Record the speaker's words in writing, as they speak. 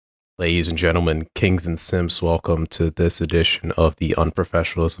Ladies and gentlemen, kings and simps, welcome to this edition of the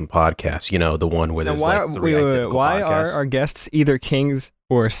Unprofessionalism Podcast. You know, the one where there's three identical why podcasts. are our guests either kings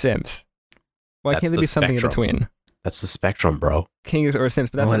or simps? Why That's can't there the be something spectrum. in between? That's the spectrum, bro. Kings or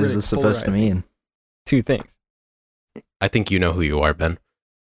simps, but that's What really is this supposed to polarizing. mean? Two things. I think you know who you are, Ben.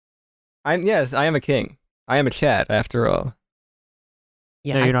 Yes, I am a king. I am a Chad, after all.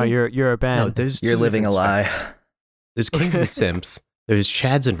 Yeah, No, you're not. You're a band. No, there's You're two living a different lie. spectrums. There's kings and simps. There's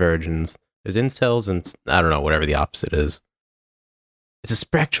chads and virgins. There's incels and I don't know, whatever the opposite is. It's a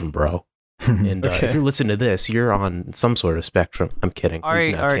spectrum, bro. And Okay. if you're listening to this, you're on some sort of spectrum. I'm kidding. all Please right,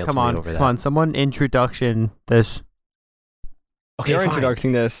 do not all right. cancel Come me on, over come that. on. Someone introduction this. Okay, You're fine.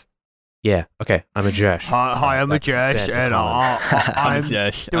 introducing this. Yeah, okay. I'm a Jesh. Hi, I'm a Back to Jess, Ben, and come on. I'm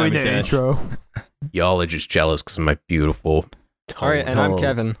Jesh. doing the intro. Y'all are just jealous because of my beautiful tone. All right, and I'm Oh.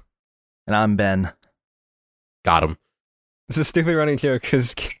 Kevin. And I'm Ben. Got him. It's a stupid running joke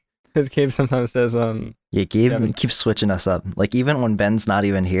because Gabe sometimes says, Yeah, Gabe Kevin. keeps switching us up. Like, even when Ben's not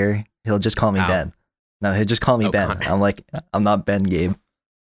even here, he'll just call me Ow. Ben. No, he'll just call me Oh, Ben. Connor. I'm like, I'm not Ben, Gabe.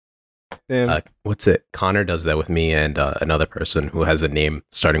 What's it? Connor does that with me and another person who has a name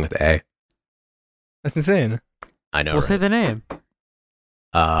starting with A. that's insane. I know. We'll right? say the name.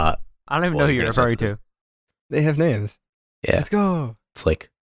 Uh, I don't even Well, know who you're you're gonna referring censor to. They have names. yeah, Let's go. it's like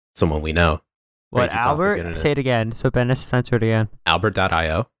someone we know. What, Crazy topic, Albert? internet. Say it again. So Ben has to censor it again.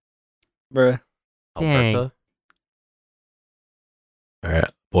 Albert.io. Bruh. Dang. Alberta. All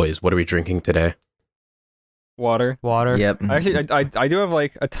right, boys. What are we drinking today? Water. Water. Yep. Actually, I do have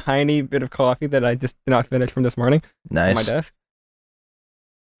like a tiny bit of coffee that I just did not finish from this morning on my Nice. desk.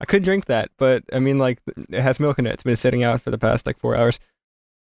 I could drink that, but I mean, like, it has milk in it. It's been sitting out for the past like 4 hours.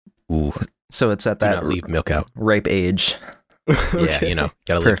 Ooh, So it's at do that not leave milk out. ripe age. Yeah, Okay. you know,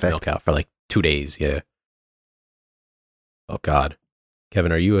 gotta leave Perfect. milk out for like 2 days. Yeah. Oh God,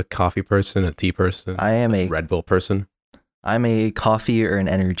 Kevin, are you a coffee person, a tea person, I'm a Red Bull person? coffee or an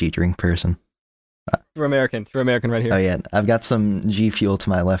energy drink person. True American right here. Oh yeah, I've got some G Fuel to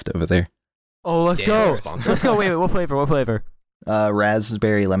my left over there. Oh, let's Damn, go. sponsor. Let's go. Wait, what flavor? What flavor?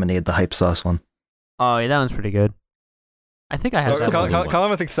 Raspberry lemonade, the hype sauce one. Oh, yeah, that one's pretty good. I think I had That's that the one. blue one. Colin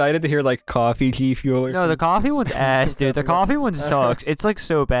was excited to hear like coffee G Fuel or No, the something. coffee one's ass, dude. The coffee one sucks. It's like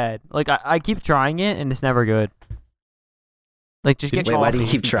so bad. Like I keep trying it and it's never good. Like just get Wait, why do you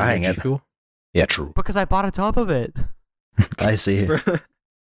coffee. keep trying Energy it? fuel? Yeah, true. Because I bought a tub of it. I see.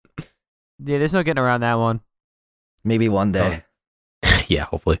 Yeah, there's no getting around that one. Maybe one day. Yeah,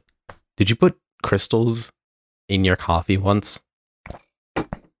 hopefully. Did you put crystals in your coffee once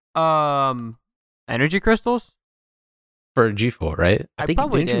Energy crystals? for G4, right? I think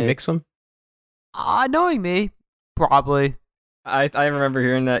probably didn't you did. mix them? Knowing me, probably. I remember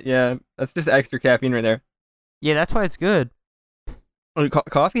hearing that. Yeah, that's just extra caffeine right there. Yeah, that's why it's good.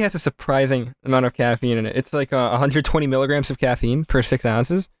 Coffee has a surprising amount of caffeine in it. It's like 120 milligrams of caffeine per 6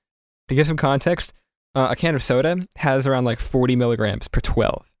 ounces. To give some context, a can of soda has around like 40 milligrams per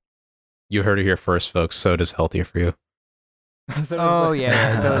 12. You heard it here first, folks. Soda's healthier for you. Soda's Oh like-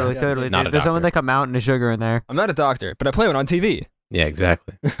 yeah, totally, totally. Not dude. a There's only doctor. like a mountain of sugar in there. I'm not a doctor, but I play one on TV. Yeah,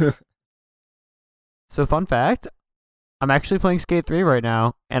 exactly. So fun fact, I'm actually playing Skate 3 right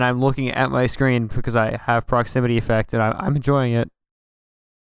now, and I'm looking at my screen because I have proximity effect, and I'm enjoying it.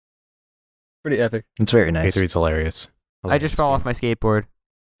 Pretty epic. It's very nice. K3's hilarious. I just fell off my skateboard.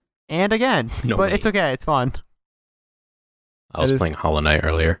 And again, No but way. it's okay, it's fun. I was It is- playing Hollow Knight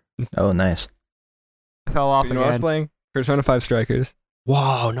earlier. Oh, nice. I fell off You know what I was again. playing? Persona 5 Strikers.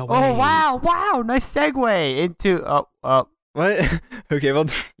 Whoa, no way. Oh wow, nice segue into What? Okay, well,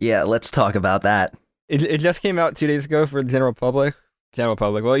 Yeah, let's talk about that. it just came out 2 days ago for the general public. General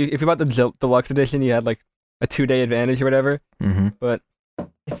public. Well, if you bought the deluxe edition, you had like a 2-day advantage or whatever. Mm-hmm. But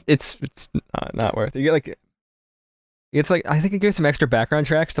it's not worth it. You get like, it's like, I think it gives some extra background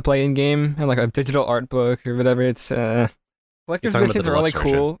tracks to play in game and like a digital art book or whatever. It's collector's You're talking about editions the are only deluxe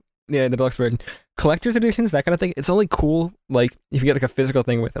version. cool. Yeah, the deluxe version. Collector's editions, that kind of thing. It's only cool like if you get like a physical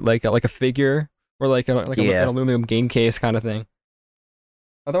thing with it, like a figure or like Yeah. an aluminum game case kind of thing.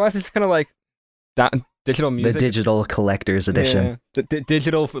 Otherwise, it's kind of like digital music. The digital collector's edition. Yeah. The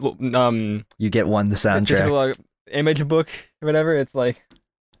digital You get one the soundtrack. digital image book or whatever. It's like.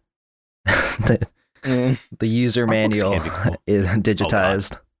 the user Art books manual can be cool. is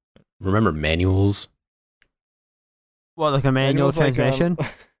digitized. Remember manuals? what, like a manual Manual's like, transmission?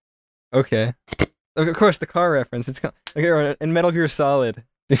 Okay. Of course, the car reference. It's okay, in Metal Gear Solid.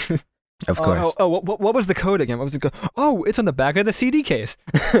 Of course. What was the code again? What was the code? Oh, it's on the back of the CD case.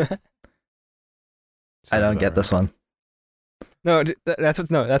 I don't get this one. No, that's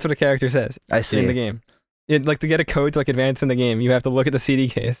what a character says I in the see. game. Like to get a code to like advance in the game, you have to look at the CD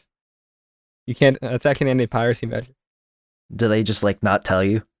case. You can't. It's actually an anti-piracy measure. Do they just like not tell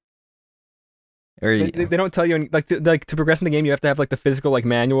you? Or They don't tell you any, like to progress in the game. You have to have like the physical like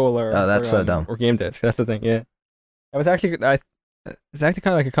manual or that's so dumb. or game disc. That's the thing. Yeah, that was actually it's actually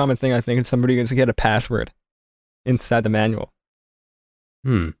kind of like a common thing. I think somebody can get a password inside the manual.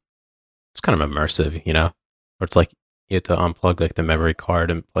 It's kind of immersive, you know, or it's like you have to unplug like the memory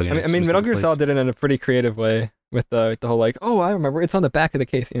card and plug it. I mean, Metal Gear Solid did it in a pretty creative way with the whole like, oh, I remember, it's on the back of the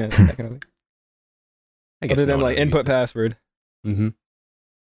case, you know, that kind of thing. I guess Other than no one like really input uses it. password. Mm-hmm.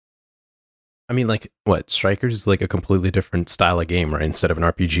 I mean, like, what? Strikers is like a completely different style of game, right? Instead of an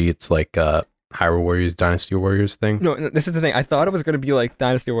RPG, it's like Hyrule Warriors, Dynasty Warriors thing. No, this is the thing. I thought it was going to be like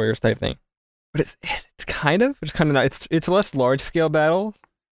Dynasty Warriors type thing, but it's kind of not. It's less large scale battles,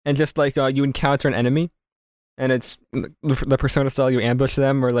 and just like you encounter an enemy, and it's the Persona style. You ambush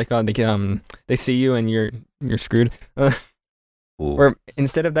them, or like they see you and you're screwed. Ooh. Or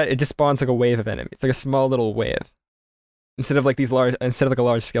instead of that, it just spawns like a wave of enemies. It's like a small little wave. Instead of like a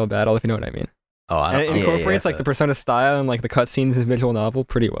large scale battle, if you know what I mean. Oh, I And don't it know. incorporates like the Persona style and like the cutscenes and visual novel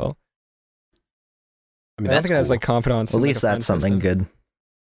pretty well. I mean, I don't that's think it has cool. like confidence. Well, at in, like, least a friend that's something system. good.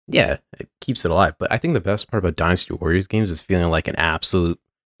 Yeah, it keeps it alive. But I think the best part about Dynasty Warriors games is feeling like an absolute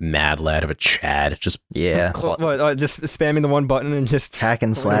mad lad of a Chad. Just Yeah. Just spamming the one button and just Hack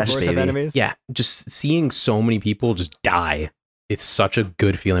and over the slash, course of baby. enemies? yeah, just seeing so many people just die. It's such a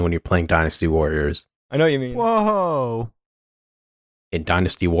good feeling when you're playing Dynasty Warriors. I know what you mean. Whoa. In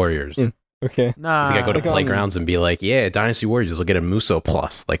Dynasty Warriors, Yeah. Okay. Nah. I think I go to like, playgrounds and be like, "Yeah, Dynasty Warriors will get a Muso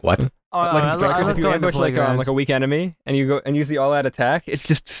plus." Like what? Oh, Like I in Strikers, love if you going to ambush like playgrounds. a weak enemy and you go and use the all out attack, it's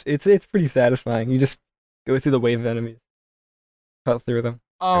just it's pretty satisfying. You just go through the wave of enemies, cut through them,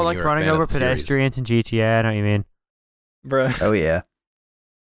 Oh, I mean, like you're a running fan of over the series. pedestrians in GTA. I know what you mean. bruh. Oh yeah.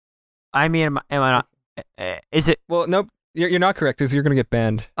 I mean, am I not? Is it? Well, nope. You're not correct, because you're gonna get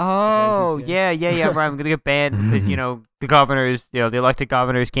banned. Oh, GTA. yeah. Right. I'm gonna get banned because the governors, the elected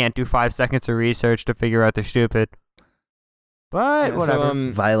governors can't do 5 seconds of research to figure out they're stupid. But Yeah, whatever.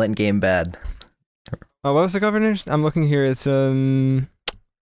 So Violent game bad. what was the governor's? I'm looking here. It's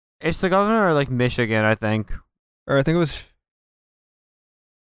It's the governor or like Michigan, I think. or I think it was.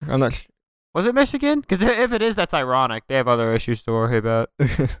 I'm not. Was it Michigan? Because if it is, that's ironic. They have other issues to worry about.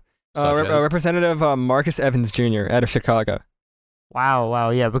 Such as? Representative Marcus Evans Jr. out of Chicago. Wow,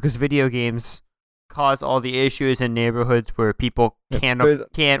 yeah. Because video games cause all the issues in neighborhoods where people can't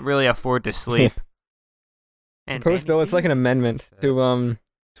really afford to sleep. And Proposed bill. It's like an amendment to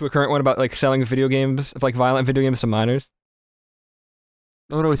a current one about like selling video games, like violent video games to minors.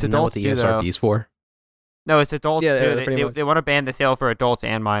 Oh no, it's Isn't that what adults the too, though. ESRB is for? No, it's adults Yeah, too. pretty much. They want to ban the sale for adults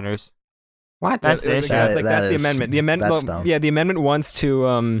and minors. What? That's the issue. That's the amendment. The amendment. That's dumb. Yeah, the amendment wants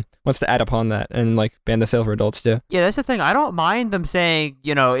to add upon that and like ban the sale for adults too. Yeah, that's the thing. I don't mind them saying,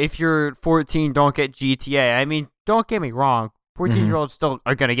 if you're 14, don't get GTA. I mean, don't get me wrong. 14-year-olds still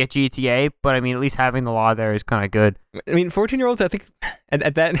are going to get GTA, but I mean, at least having the law there is kind of good. I mean, 14-year-olds. I think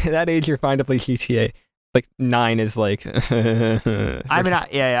at that age you're fine to play GTA. Like 9 is like. I played kind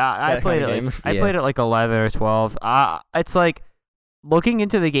it. of I game. played it like 11 or 12. It's like looking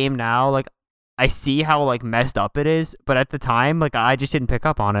into the game now. Like I see how like messed up it is, but at the time, like I just didn't pick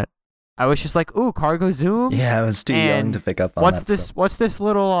up on it. I was just like, "Ooh, cargo zoom. Yeah, I was too young And to pick up on What's that this? stuff. What's this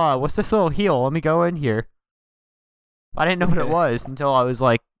little heel? Let me go in here." I didn't know what it Okay. was until I was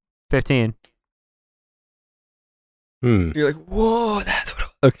like 15. You're like, whoa, that's what.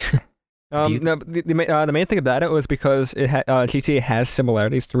 Okay. Do you No, but the main thing about it was because GTA has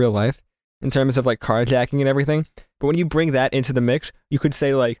similarities to real life in terms of like carjacking and everything. But when you bring that into the mix, you could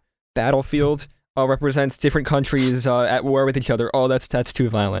say like Battlefield represents different countries at war with each other. Oh, that's too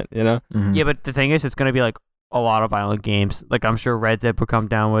violent, you know? Mhm. Yeah, but the thing is, it's gonna be like a lot of violent games. Like I'm sure Red Dead would come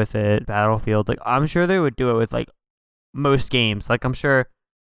down with it. Battlefield, like I'm sure they would do it with like most games. Like I'm sure,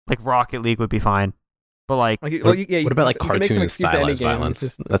 like Rocket League would be fine. But like What about like cartoon stylized violence?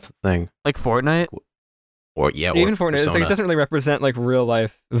 Just, That's the thing. Fortnite, Or yeah, even or Fortnite, it's like, Persona. it doesn't really represent like real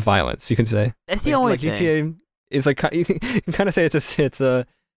life violence. You can say that's the like, only like thing. GTA is like you can kind of say it's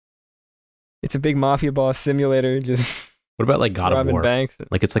a big mafia boss simulator, just What about like God of robbing War? banks.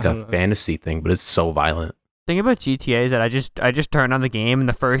 Like it's like I a don't know. fantasy thing, but it's so violent. Thing about GTA is that I just turn on the game and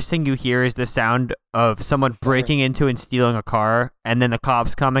the first thing you hear is the sound of someone breaking into and stealing a car, and then the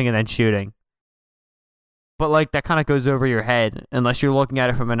cops coming and then shooting. But like that kind of goes over your head unless you're looking at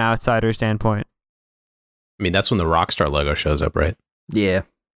it from an outsider standpoint. I mean, that's when the Rockstar logo shows up, right? Yeah.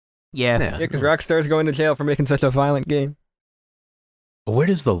 Yeah. Yeah, because Rockstar's going to jail for making such a violent game. But where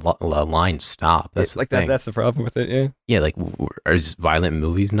does the line stop? That's It's the like thing. that's the problem with it. Yeah. Yeah, like is violent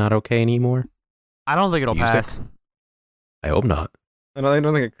movies not okay anymore? I don't think it'll Music? pass. I hope not. I don't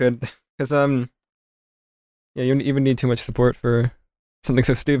think it could. Because yeah, you even need too much support for something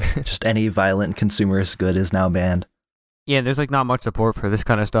so stupid. Just any violent consumerist good is now banned. Yeah, there's like not much support for this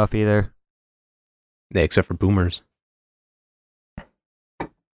kind of stuff either. Yeah, except for boomers,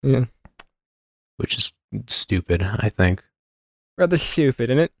 Yeah, which is stupid, I think. rather stupid,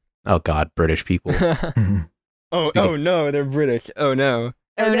 isn't it? Oh God, British people. Oh no, they're British. Oh no.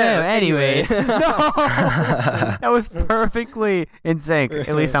 Oh no, anyways. No! That was perfectly in sync,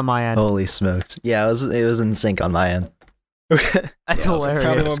 at least on my end. Holy smokes. Yeah, it was in sync on my end. Okay. That's Yeah, I was like, Probably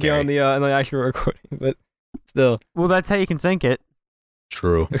hilarious. won't be on the actual recording, but still, Well, that's how you can sync it.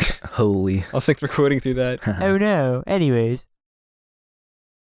 True. Holy. I'll sync the recording through that. Oh no, anyways.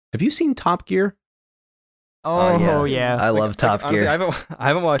 Have you seen Top Gear? Oh, yeah. I love Top honestly, Gear. I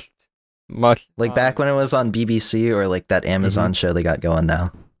haven't watched much. Like back when it was on BBC or like that Amazon show they got going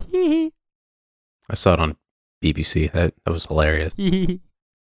now. I saw it on BBC. That was hilarious.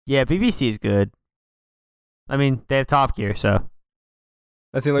 Yeah, BBC is good. I mean, they have Top Gear, so.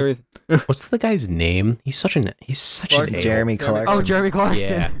 That's the only reason. What's the guy's name? He's such an Clarkson. a-hole. Jeremy Clarkson. Oh, Jeremy Clarkson.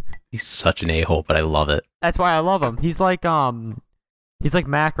 Yeah. He's such an a-hole, but I love it. That's why I love him. He's like Macron.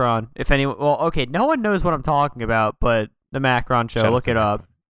 If anyone, well, okay, no one knows what I'm talking about, but the Macron show. Shout out Look to it up.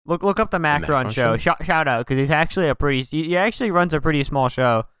 Look up the Macron show. Shout out, because he's actually he actually runs a pretty small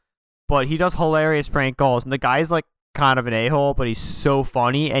show, but he does hilarious prank calls, and the guy's like kind of an a-hole, but he's so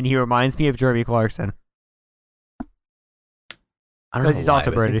funny, and he reminds me of Jeremy Clarkson. I don't know Because he's why,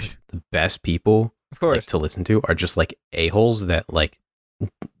 also but I think British. The best people Of course. like, to listen to are just like a-holes that like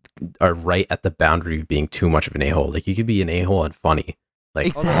are right at the boundary of being too much of an a-hole. Like you could be an a-hole and funny. Like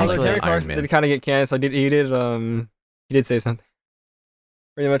Exactly. Although like Jeremy Iron Clarkson Man. did kind of get canceled. He did say something.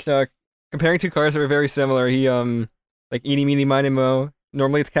 Pretty much comparing two cars that were very similar. He like eeny meeny miny mo.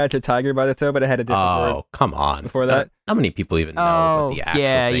 Normally it's catch a tiger by the toe, but it had a different word Oh, come on. before that. How many people even know Oh, what the actual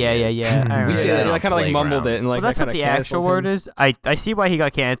yeah, thing yeah, is? yeah. I We remember say Yeah, that I on kind of like mumbled it playgrounds. and like Well, that's that what kinda the actual canceled word him. is. I see why he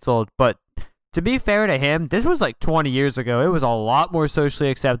got canceled, but to be fair to him, this was like 20 years ago. It was a lot more socially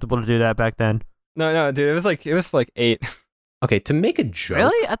acceptable to do that back then. No, dude, it was like 8. Okay, to make a joke.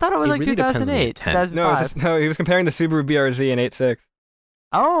 Really? I thought it was It like really depends on the 2008, intent. 2005. No, he was comparing the Subaru BRZ and 8.6.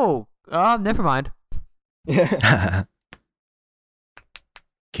 Oh, never mind. Yeah.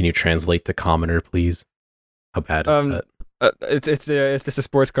 Can you translate to commoner, please? How bad is that? It's just a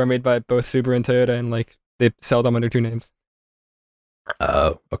sports car made by both Subaru and Toyota, and like they sell them under 2 names.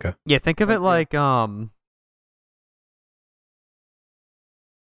 Oh, okay. Yeah, think of it like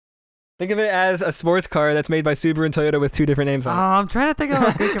Think of it as a sports car that's made by Subaru and Toyota with 2 different names on it. I'm trying to think of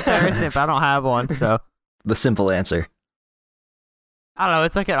a good comparison, but I don't have one. So The simple answer. I don't know.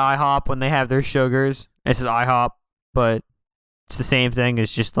 It's like at IHOP when they have their sugars. It says IHOP, but it's the same thing.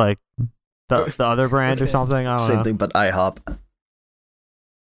 It's just like the other brand or Okay. something. I don't Same know. thing, but IHOP.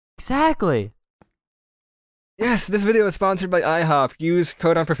 Exactly. Yes, this video is sponsored by IHOP. Use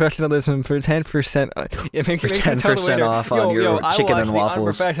code unprofessionalism for 10%. It makes For you tell the 10% waiter, off on your I chicken watch and the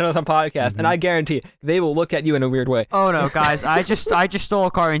waffles." Unprofessionalism podcast, and I guarantee they will look at you in a weird way. Oh no, guys! I just stole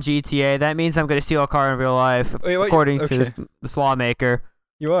a car in GTA. That means I'm gonna steal a car in real life, Wait, what? according Okay. to this lawmaker.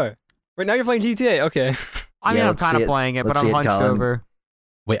 You are. Right now you're playing GTA. Okay. I mean, Yeah, I'm let's kind see of it. playing it, but Let's I'm see it, hunched Colin. over.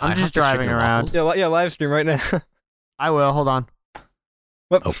 Wait, I'm I just have the chicken driving and around. waffles? Yeah, live stream right now. I will. Hold on.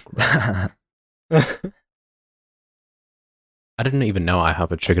 Whoop. Oh, gross. I didn't even know I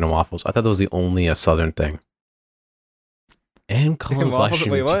have a chicken and waffles. I thought that was the only southern thing. And Colin's live waffles?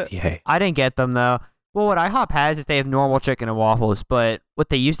 stream Wait, in what? GTA. I didn't get them though. Well, what IHOP has is they have normal chicken and waffles, but what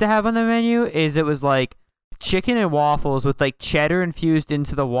they used to have on the menu is it was like chicken and waffles with like cheddar infused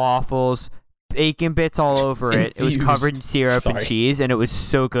into the waffles, bacon bits all over it. It was covered in syrup and Sorry. cheese, and it was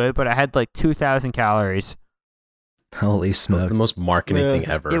so good. But it had like 2,000 calories. Holy That was smokes. the most marketing Yeah. thing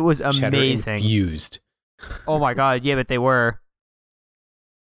ever. It was Cheddar amazing. infused. Oh my god, yeah, but they were.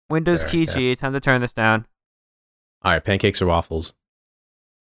 Windows Fair, key yes. G. Time to turn this down. All right, pancakes or waffles?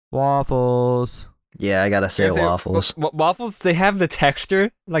 Waffles. Yeah, I gotta say Seriously, waffles. Waffles, they have the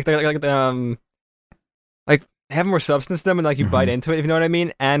texture, like like have more substance to them, and like you bite Mhm. into it, if you know what I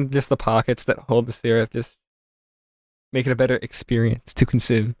mean, and just the pockets that hold the syrup just make it a better experience to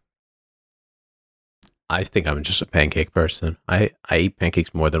consume. I think I'm just a pancake person. I eat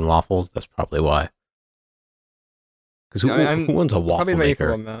pancakes more than waffles. That's probably why. Because who owns a waffle Probably my equal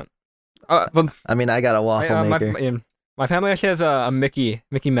maker? amount. Well, I mean, I got a waffle maker. my family actually has a Mickey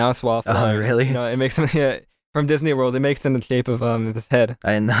Mouse waffle. Oh, really? You know, it makes them from Disney World. It makes them in the shape of his head.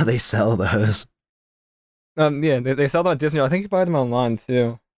 I didn't know they sell those. Yeah, they sell them at Disney World. I think you buy them online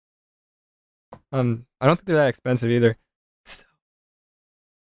too. I don't think they're that expensive either. Still,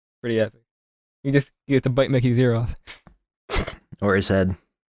 pretty epic. You get to bite Mickey's ear off. Or his head.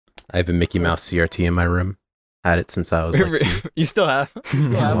 I have a Mickey Mouse CRT in my room. Had it since I was like 2. You still have? You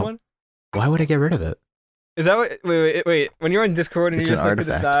still have No. one? Why would I get rid of it? Is that what? Wait. When you're on Discord and It's you an just look to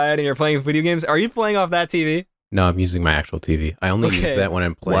the artifact. side and you're playing video games, are you playing off that TV? No, I'm using my actual TV. I only use Okay. that when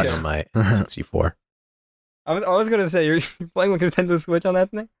I'm playing What? on my 64. I was gonna say you're playing with Nintendo Switch on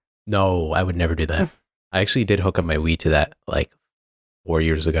that thing. No, I would never do that. I actually did hook up my Wii to that like 4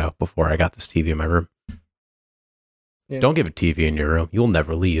 years ago before I got this TV in my room. Yeah. Don't give a TV in your room. You'll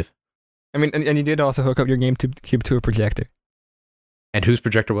never leave. I mean, and you did also hook up your GameCube to a projector. And whose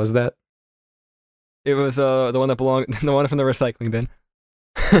projector was that? It was the one that belonged, the one from the recycling bin.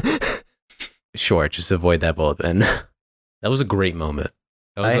 Sure, just avoid that bullet bin. That was a great moment.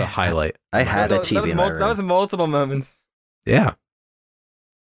 That was I- a highlight. I had a That TV was in my room. That was multiple moments. Yeah.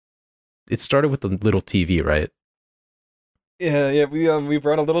 It started with the little TV, right? Yeah. We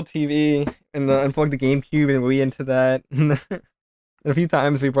brought a little TV and unplugged the GameCube and we into that. And a few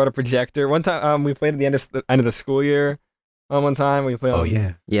times we brought a projector. One time we played at the end of the school year. One time we played. Oh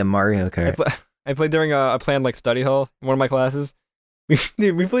yeah. Yeah, Mario Kart. I played during a planned like study hall in one of my classes. We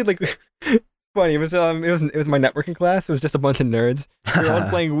played like funny. It was my networking class. It was just a bunch of nerds. We were all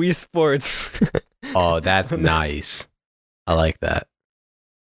playing Wii Sports. Oh, that's nice. I like that.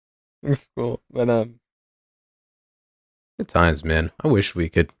 It's cool, but Good times, man. I wish we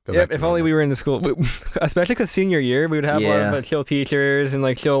could go yeah. back. If only we were in the school, especially because senior year, we would have a lot of Yeah. chill teachers and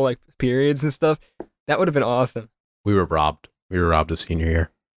like chill like periods and stuff. That would have been awesome. We were robbed. We were robbed of senior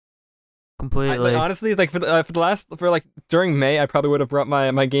year. Completely. Honestly, like for like during May, I probably would have brought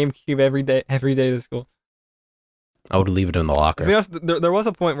my GameCube every day to school. I would leave it in the locker. To be honest, there was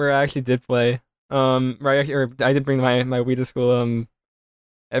a point where I actually did play. Where I did bring my Wii to school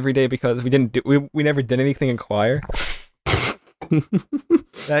every day because we never did anything in choir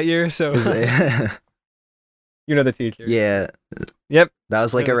that year. So Is it- you know the teacher. yeah. Yep. That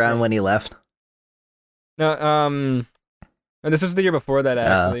was like Yeah, around yeah. when he left. No. This was the year before that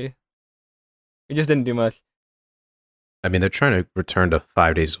actually. We just didn't do much. I mean, they're trying to return to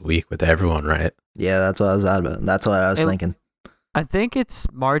 5 days a week with everyone, right? Yeah, that's what I was at about. That's what I was It- thinking. I think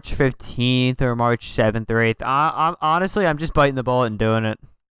it's March 15th or March 7th or 8th. I'm honestly, I'm just biting the bullet and doing it.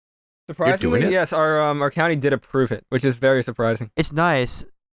 Surprisingly, it? yes, our county did approve it, which is very surprising. It's nice.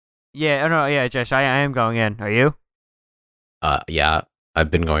 Yeah, no, yeah, Josh, I am going in. Are you? Yeah, I've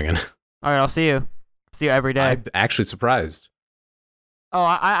been going in. All right, I'll see you. See you every day. I'm actually surprised. Oh,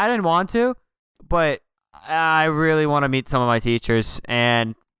 I didn't want to, but I really want to meet some of my teachers,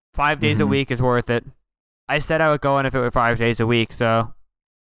 and 5 days a Mhm. week is worth it. I said I would go in if it were 5 days a week, so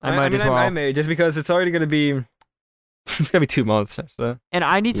I might as well. I may just because it's already gonna be. It's gonna be 2 months. So And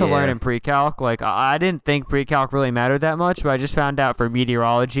I need to learn Yeah. in pre-calc. Like I didn't think pre-calc really mattered that much, but I just found out for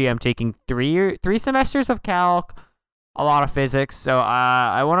meteorology, I'm taking three semesters of calc, a lot of physics. So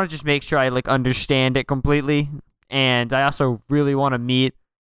I want to just make sure I like understand it completely, and I also really want to meet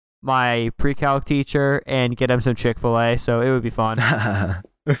my pre-calc teacher and get him some Chick-fil-A. So it would be fun.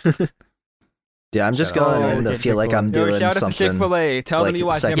 Dude, I'm just Shout out. going in to Get feel like I'm Yo, doing shout out to something. Chick-fil-A. Tell them like you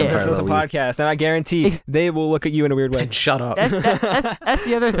watch second Never part of Personals the week. podcast, and I guarantee they will look at you in a weird way. And shut up. That's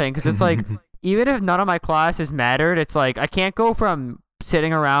the other thing, because it's like even if none of my classes mattered, it's like I can't go from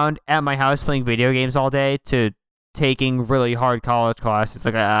sitting around at my house playing video games all day to taking really hard college classes.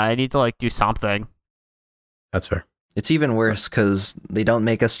 Like I need to like do something. That's fair. It's even worse because they don't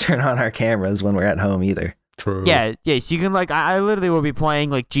make us turn on our cameras when we're at home either. True. Yeah, so you can like I literally will be playing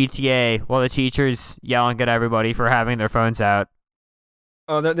like GTA while the teacher's yelling at everybody for having their phones out.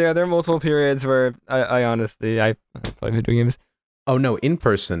 Oh, there are multiple periods where I honestly I play video games. Oh no, in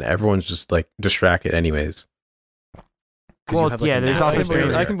person, everyone's just like distracted, anyways. Well, yeah, there's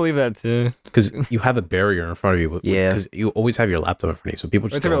also I can believe that too. because you have a barrier in front of you. Yeah. Because you always have your laptop in front of you, so people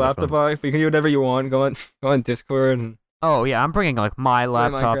just Let's have go your on their laptop phones. off. You can do whatever you want. Go on Discord and Oh yeah, I'm bringing like my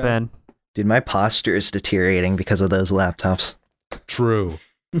laptop Minecraft. in. Dude, my posture is deteriorating because of those laptops. True.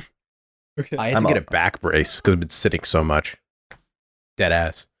 okay. I had I'm to get all- a back brace because I've been sitting so much. Dead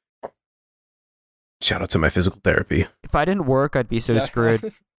ass. Shout out to my physical therapy. If I didn't work, I'd be so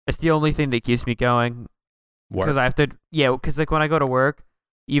screwed. It's the only thing that keeps me going. Work. Because I have to, because like when I go to work,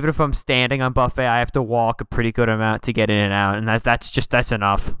 even if I'm standing on buffet, I have to walk a pretty good amount to get in and out, and that's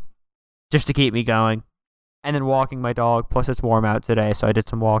enough, just to keep me going. And then walking my dog. Plus, it's warm out today, so I did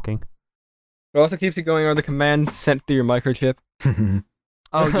some walking. What also keeps you going are the commands sent through your microchip.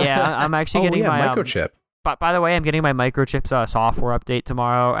 Oh yeah, I'm actually getting my microchip. By the way, I'm getting my microchips software update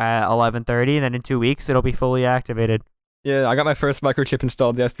tomorrow at 11:30, and then in 2 weeks it'll be fully activated. Yeah, I got my first microchip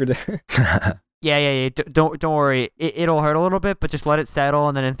installed yesterday. Yeah. Don't worry. It'll hurt a little bit, but just let it settle,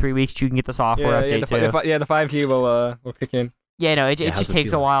 and then in 3 weeks you can get the software update too. The 5G will kick in. Yeah, no, it how's just it takes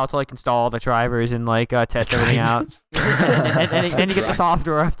a feel? while to like install the drivers and like test everything out. Then you get the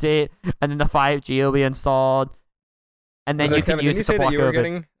software update, and then the 5G will be installed, and then So, you can Kevin, use didn't it you say to that block you were COVID.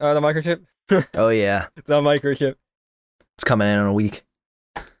 getting the microchip? Oh yeah, The microchip. it's coming in a week.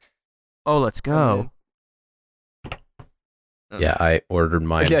 Oh, let's go. Yeah, I ordered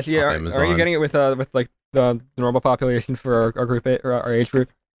mine Yeah, off Amazon. Are you getting it with like the normal population for our group or our age group?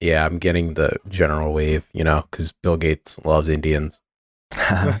 Yeah, I'm getting the general wave, because Bill Gates loves Indians.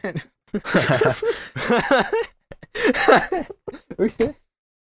 Okay.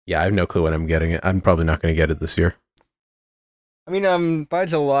 Yeah, I have no clue when I'm getting it. I'm probably not going to get it this year. I mean, by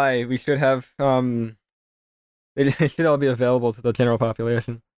July we should have it should all be available to the general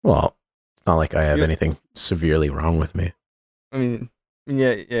population. Well, it's not like I have You- anything severely wrong with me. I mean,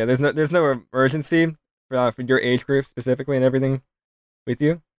 yeah. There's no emergency for your age group specifically and everything with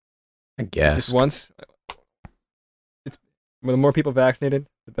you. I guess. Just once. It's the more people vaccinated,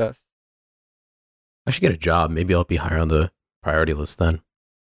 the best. I should get a job. Maybe I'll be higher on the priority list then.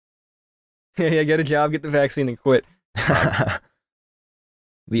 Yeah, get a job, get the vaccine, and quit. The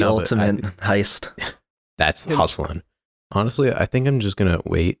No, but ultimate heist. That's Yeah. hustling. Honestly, I think I'm just going to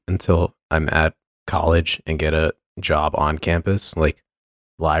wait until I'm at college and get a job on campus, like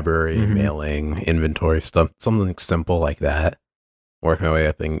library, Mhm. mailing, inventory stuff, something simple like that. Work my way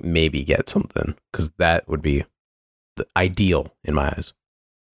up and maybe get something, because that would be the ideal in my eyes.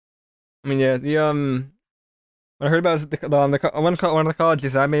 I mean, yeah, what I heard about is one of the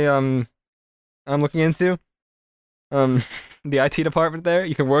colleges I'm looking into, the IT department there.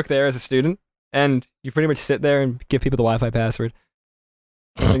 You can work there as a student, and you pretty much sit there and give people the Wi-Fi password,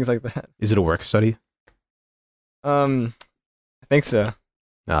 things like that. Is it a work study? I think so.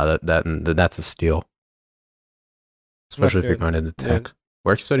 No, that's a steal. Especially if you're good. going into Yeah. tech.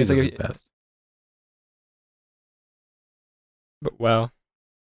 Work studies It's are like the best. But well,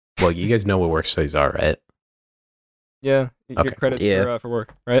 Well, you guys know what work studies are, right? yeah, you Okay. get credits Yeah. for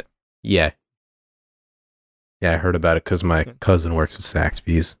work, right? Yeah. Yeah, I heard about it because my Okay. cousin works at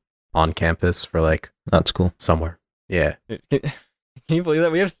Saxby's on campus for like That's cool. somewhere. Yeah. Can you believe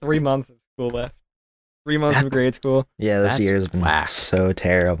that we have 3 months of school left? 3 months That- of grade school. Yeah, this That's year's been whack. so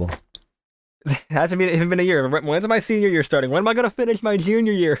terrible. It hasn't even been a year. When's my senior year starting? When am I gonna finish my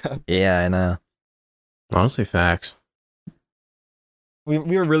junior year up? Yeah, I know. Honestly, facts. We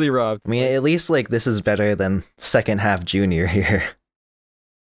were really robbed. I mean, at least like this is better than second half junior year.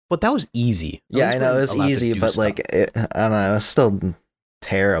 But that was easy. At Yeah, least I know we're it's allowed to easy, do but stuff. like I don't know, it's still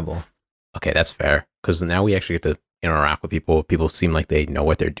terrible. Okay, that's fair. Because now we actually get to interact with people. People seem like they know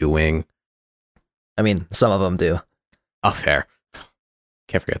what they're doing. I mean, some of them do. Oh, fair.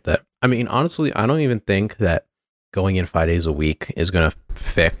 Can't forget that. I mean, honestly, I don't even think that going in 5 days a week is going to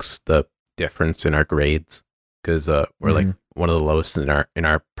fix the difference in our grades. Because we're like one of the lowest in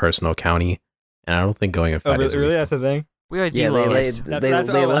our personal county. And I don't think going in 5 days a week. Really? That's the thing. We are Yeah, the they lowest. That's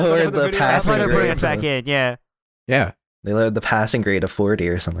they what lowered the the video- That's passing why they're putting grade. us back in. Yeah. Yeah. They lowered the passing grade to 40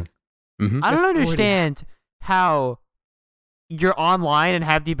 or something. Mm-hmm. I don't 40. understand how you're online and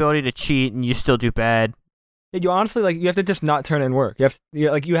have the ability to cheat and you still do bad. Yeah, you honestly you have to just not turn in work.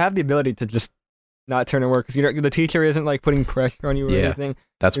 You have the ability to just not turn in work because the teacher isn't like putting pressure on you or Yeah, anything.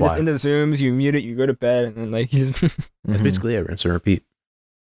 That's You're why. just in the Zooms, you mute it, you go to bed, and then like you just. That's Mhm. basically it. Rinse and repeat.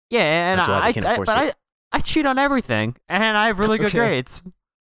 Yeah, and That's why they can't enforce it. I cheat on everything, and I have really good Okay. grades.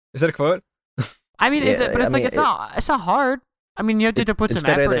 Is that a quote? I mean, Yeah, but it's I like mean, it's not hard. I mean, you have to put It's some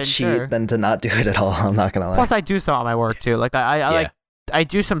better effort to in. cheat Sure. than to not do it at all. I'm not gonna lie. Plus, I do some of my work too. Like I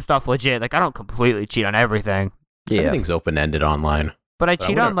do some stuff legit. Like I don't completely cheat on everything, Yeah, Everything's open ended online. but I But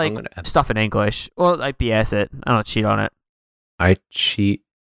cheat I'm on like gonna add- stuff in English. Well, I BS it. I don't cheat on it. I cheat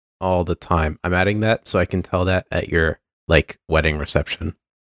all the time. I'm adding that so I can tell that at your like wedding reception.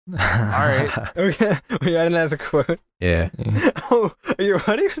 Alright. Okay, we're adding that as a quote. Yeah. Oh, are you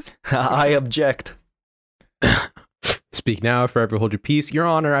ready? I object. Speak now, forever hold your peace. Your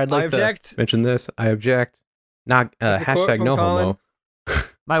Honor, I'd like I object. to mention this. I object. Not This is a quote hashtag from no Colin. homo.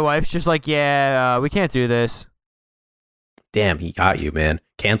 My wife's just like, yeah, we can't do this. Damn, he got you, man.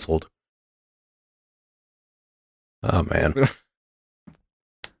 Cancelled. Oh man.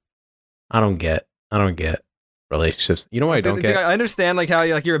 I don't get relationships. You know what I don't get? I understand like how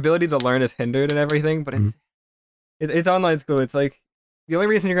your ability to learn is hindered and everything, but it's online school. It's like the only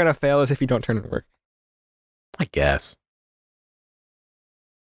reason you're gonna fail is if you don't turn in work. I guess.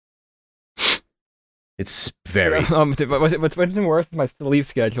 It's very But what's even worse is my sleep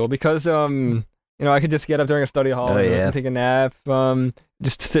schedule because I could just get up during a study hall and yeah. take a nap,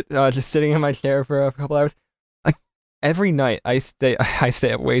 just sitting in my chair for a couple hours. Like every night I stay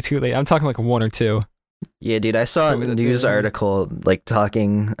up way too late. I'm talking like 1 or 2. Yeah, dude, I saw a news article like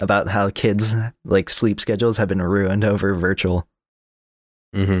talking about how kids like sleep schedules have been ruined over virtual,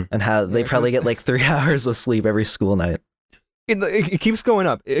 and how they probably get like 3 hours of sleep every school night. It keeps going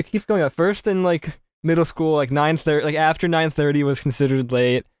up. It keeps going up. First in like middle school, like 9:30, like after 9:30 was considered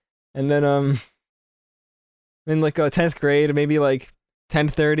late, and then in like 10th grade, maybe like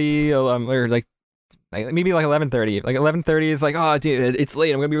 10:30, or like maybe like 11:30. Like 11:30 is like, oh dude, it's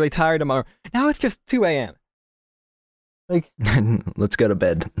late. I'm gonna be really tired tomorrow. Now it's just 2 a.m. Like, let's go to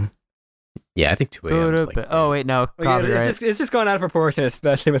bed. Yeah, I think 2 a.m. is like, oh wait, no, it's just going out of proportion,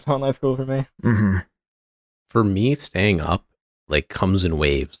 especially with online school for me. For me, staying up like comes in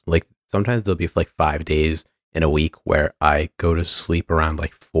waves. Like sometimes there'll be like 5 days in a week where I go to sleep around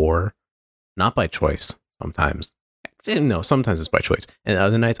like 4, not by choice. Sometimes, actually, no, sometimes it's by choice. And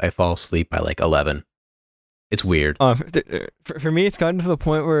other nights I fall asleep by like 11. It's weird. For me, it's gotten to the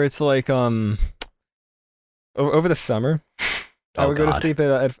point where it's like over the summer, I would go to sleep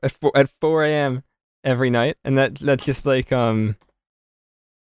at 4 a.m. every night, and that's just like that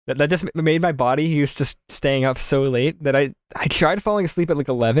just made my body used to staying up so late that I tried falling asleep at like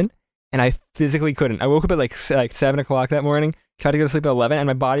 11, and I physically couldn't. I woke up at like 7 o'clock that morning, tried to go to sleep at 11, and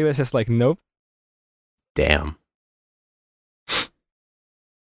my body was just like, nope. Damn.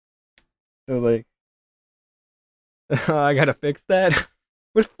 So like, I gotta fix that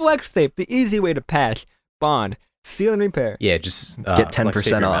with flex tape, the easy way to patch, bond, seal, and repair. Yeah, just get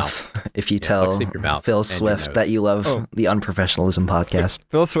 10% off if you tell Phil Swift that you love the Unprofessionalism podcast.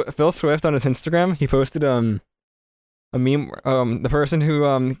 Phil Swift on his Instagram, he posted a meme. The person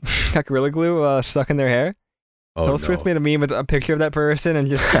who got Gorilla Glue stuck in their hair. Phil Swift made a meme with a picture of that person and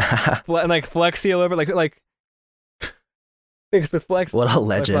just like Flex Seal over like fixed with Flex. What a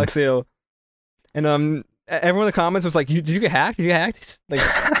legend! Flex Seal. And everyone in the comments was like, "Did you get hacked? Did you get hacked?" Like,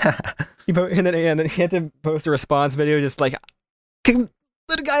 and then he had to post a response video, just like,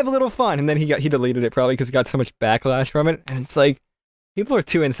 let a guy have a little fun. And then he deleted it probably because he got so much backlash from it. And it's like, people are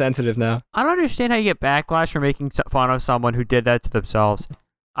too insensitive now. I don't understand how you get backlash for making fun of someone who did that to themselves.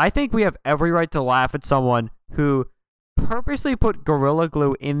 I think we have every right to laugh at someone who purposely put Gorilla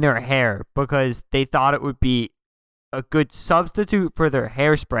Glue in their hair because they thought it would be a good substitute for their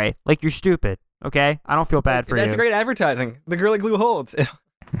hairspray. Like, you're stupid, okay? I don't feel bad for you. That's great advertising. The Gorilla Glue holds.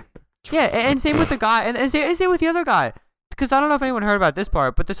 Yeah, and same with the guy, and same with the other guy. Because I don't know if anyone heard about this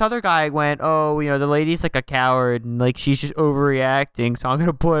part, but this other guy went, oh, the lady's like a coward, and like she's just overreacting, so I'm going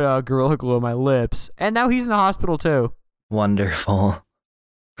to put Gorilla Glue on my lips. And now he's in the hospital, too. Wonderful.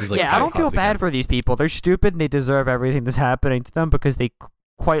 Like, I don't feel bad for these people. They're stupid and they deserve everything that's happening to them because they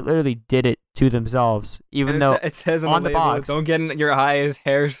quite literally did it to themselves. Even though it says on the label, box, don't get in your eyes,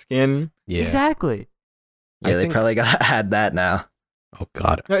 hair, skin. Yeah, exactly. Yeah, they probably gotta add that now. Oh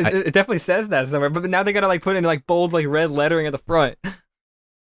God, it definitely says that somewhere, but now they gotta like put in like bold like red lettering at the front.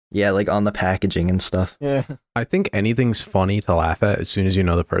 Yeah, like on the packaging and stuff. Yeah, I think anything's funny to laugh at as soon as you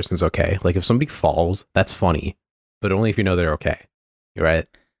know the person's okay. Like if somebody falls, that's funny, but only if you know they're okay. You're right.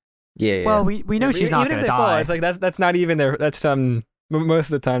 Yeah. Well, we know she's not gonna die. Fall, it's like that's not even their. That's most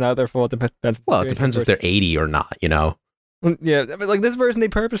of the time not their fault. Well, it depends if they're 80 or not. Yeah, but like this person, they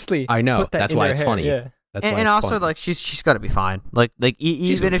purposely. I know. That's why it's hair. funny. Yeah. That's why and it's also funny. like she's gotta be fine. Like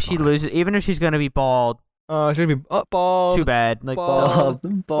even if she fine. loses, even if she's gonna be bald. Oh, she's gonna be bald. Too bad. Like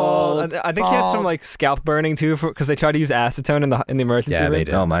bald. I think she had some like scalp burning too, because they tried to use acetone in the emergency room. They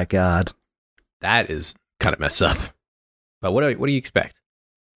did. Oh my God. That is kind of messed up. But what do you expect?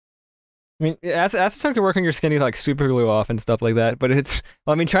 I mean, acetone can work on your skin to like super glue off and stuff like that. But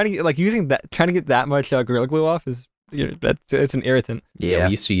trying to get that much Gorilla Glue off is it's an irritant. Yeah.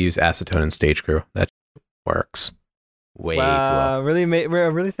 We used to use acetone in Stage Crew. That works way too well.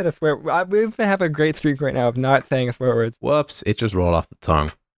 Really said a swear. We have a great streak right now of not saying a swear words. Whoops! It just rolled off the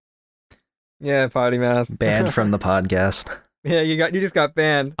tongue. Yeah, potty mouth. Banned from the podcast. Yeah, you just got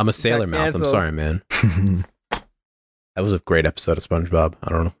banned. I'm a sailor mouth. I'm sorry, man. That was a great episode of SpongeBob. I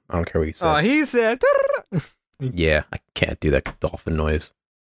don't care what you say. Oh, he said. Yeah, I can't do that dolphin noise.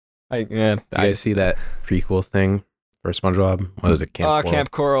 You guys see that prequel thing for SpongeBob? What was it? Camp Coral?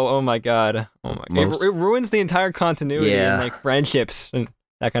 Camp Coral. Oh my God. Oh my. It ruins the entire continuity and like friendships and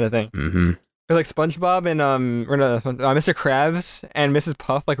that kind of thing. Mm-hmm. Like SpongeBob and Mr. Krabs and Mrs.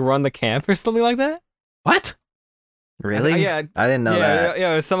 Puff like run the camp or something like that. What? Really? Yeah. I didn't know that.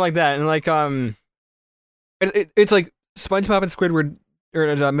 Yeah, it was something like that. And like it's like SpongeBob and Squidward, or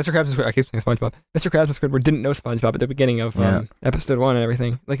Mr. Krabs and Squidward. I keep saying SpongeBob. Mr. Krabs and Squidward didn't know SpongeBob at the beginning of episode 1 and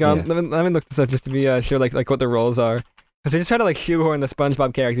everything. Like, let me look this up just to be sure, like what the roles are, because they just try to like shoehorn the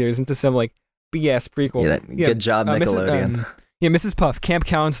SpongeBob characters into some like BS prequel. Good job, Nickelodeon. Yeah, Mrs. Puff, camp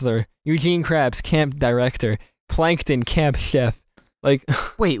counselor. Eugene Krabs, camp director. Plankton, camp chef. Like,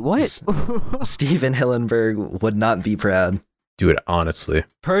 wait, what? Steven Hillenberg would not be proud. Dude, honestly.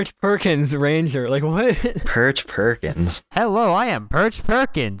 Perch Perkins, ranger. Like, what? Perch Perkins. Hello, I am Perch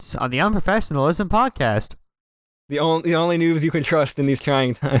Perkins on the Unprofessionalism Podcast. The only news you can trust in these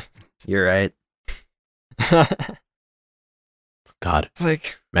trying times. You're right. God. It's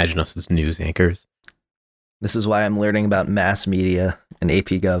like, imagine us as news anchors. This is why I'm learning about mass media and AP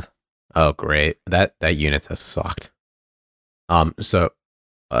Gov. Oh, great. That unit test sucked. So,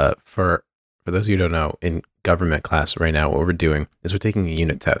 for those of you who don't know, in government class right now, what we're doing is we're taking a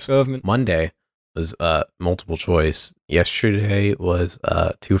unit test. government. Monday was multiple choice. Yesterday was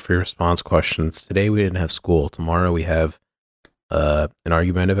 2 free response questions. Today we didn't have school. Tomorrow we have an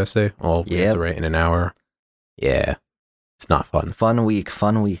argumentative essay. All we have to write in an hour. Yeah, it's not fun. Fun week.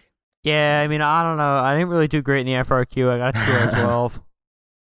 Yeah, I mean, I don't know. I didn't really do great in the FRQ. I got 2 out of 12.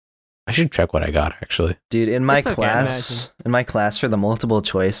 I should check what I got actually. Dude, in my It's okay, class for the multiple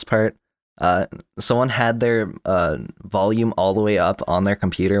choice part, someone had their volume all the way up on their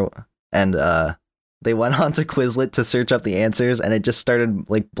computer, and they went on to Quizlet to search up the answers, and it just started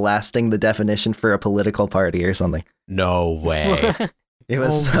like blasting the definition for a political party or something. No way. It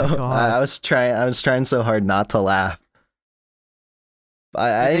was Oh my so God. I was trying so hard not to laugh. I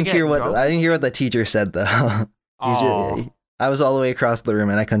Did they didn't get hear in what trouble? I didn't hear what the teacher said though. Oh, I was all the way across the room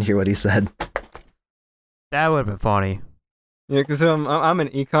and I couldn't hear what he said. that would have been funny. Yeah, because I'm an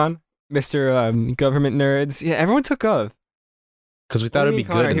econ, Mr. Government Nerds. Yeah, everyone took Gov. Because we thought it'd be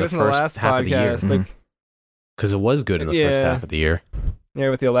Connor, good in he the was in the first last half of the year. podcast. Like, Because it was good in the first Yeah. half of the year. yeah,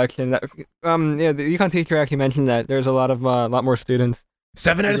 with the election. Yeah, the econ teacher actually mentioned that there's a lot more students.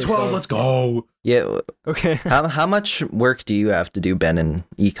 7 out of 12, let's go. Yeah. Okay. How much work do you have to do, Ben, in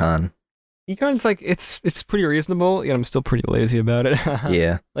econ? Econ's like it's pretty reasonable. Yeah, I'm still pretty lazy about it.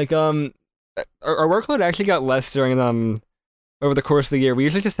 Yeah. Like our workload actually got less during over the course of the year. We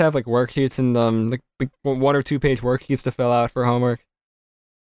usually just have like worksheets and like 1 or 2 page worksheets to fill out for homework.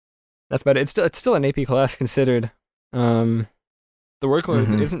 That's about it. It's still an AP class considered. The workload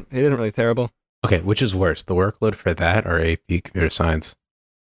Mhm. isn't really terrible. Okay, which is worse, the workload for that or AP Computer Science?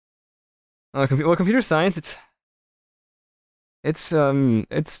 Computer science, it's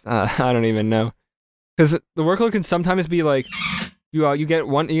I don't even know, because the workload can sometimes be like you get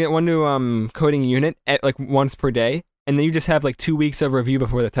one new coding unit at like once per day, and then you just have like 2 weeks of review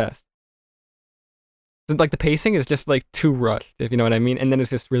before the test. So, like the pacing is just like too rushed, if you know what I mean, and then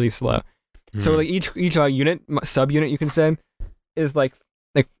it's just really slow. So like each unit subunit you can say is like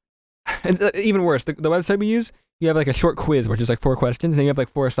it's even worse. The website we use, you have like a short quiz, which is like 4 questions, and you have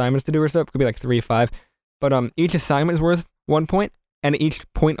like 4 assignments to do or so. It could be like 3, 5, but each assignment is worth 1 point, and each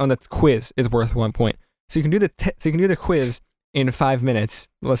point on the quiz is worth 1 point. So you can do the quiz in 5 minutes,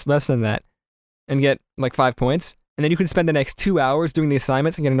 less than that, and get like 5 points, and then you can spend the next 2 hours doing the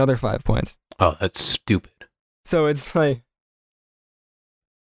assignments and get another 5 points. Oh, that's stupid. So it's like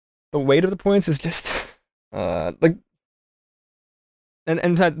the weight of the points is just like.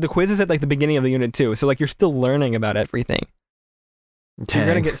 And the quiz is at like the beginning of the unit too, so like you're still learning about everything. So you're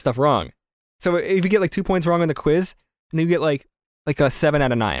gonna get stuff wrong. So if you get like 2 points wrong on the quiz, then you get like a 7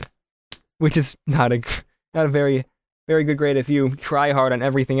 out of 9, which is not a very very good grade if you try hard on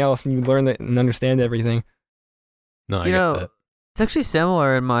everything else and you learn that and understand everything. No, I You get know, that. it's actually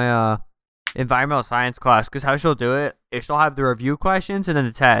similar in my environmental science class, because how she'll do it is she'll have the review questions and then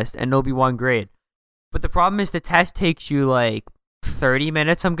the test, and there'll be 1 grade. But the problem is the test takes you like 30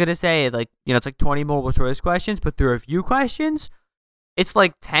 minutes, I'm gonna say. Like, you know, it's like 20 multiple choice questions, but the review questions, it's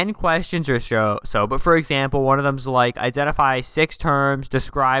like 10 questions or so. But for example, one of them's like identify 6 terms,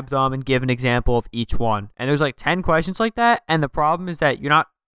 describe them, and give an example of each one. And there's like 10 questions like that, and the problem is that you're not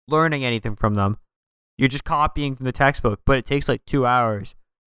learning anything from them. You're just copying from the textbook, but it takes like 2 hours.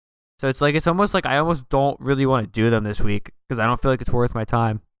 So it's almost like I almost don't really want to do them this week because I don't feel like it's worth my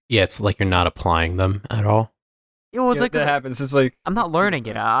time. Yeah, it's like you're not applying them at all. Yeah, well, it's Yeah, like that happens. It's like I'm not learning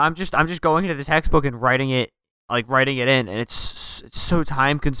it. I'm just going into the textbook and writing it in, and it's so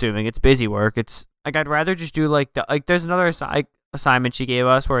time consuming. It's busy work. It's like I'd rather just do like there's another assignment she gave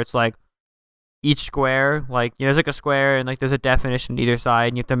us where it's like each square, like, you know, there's like a square and like there's a definition either side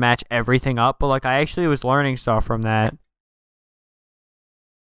and you have to match everything up. But like I actually was learning stuff from that.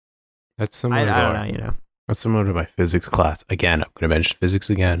 That's I similar. don't know, you know. That's similar to my physics class. Again, I'm gonna mention physics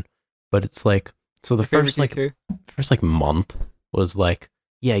again, but it's like so the favorite first teacher. month was like,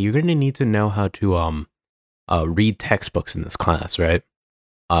 yeah, you're gonna need to know how to read textbooks in this class, right?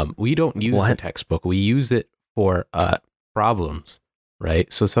 We don't use the What? textbook. We use it for problems.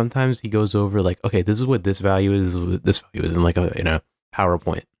 right? So sometimes he goes over like, okay, this is what this value is, this is what this value is, in like a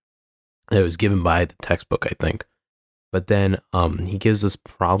PowerPoint that was given by the textbook, I think. But then he gives us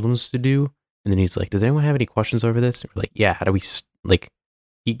problems to do, and then he's like, does anyone have any questions over this? And we're like, yeah, how do we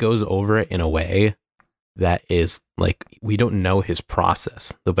he goes over it in a way that is like, we don't know his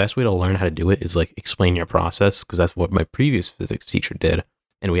process. The best way to learn how to do it is like explain your process, because that's what my previous physics teacher did,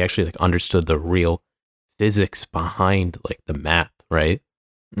 and we actually like understood the real physics behind like the math, right?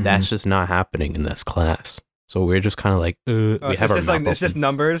 Mm-hmm. That's just not happening in this class. So we're just kind of like, we have our just like, it's just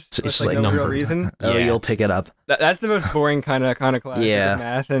numbers. It's It's just like like no real number. reason. Oh, Yeah. you'll pick it up. That's the most boring kind of class. Yeah. Like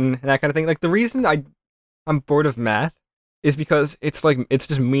math and that kind of thing. Like the reason I'm bored of math is because it's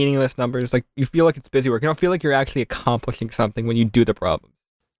just meaningless numbers. Like you feel like it's busy work. You don't feel like you're actually accomplishing something when you do the problems.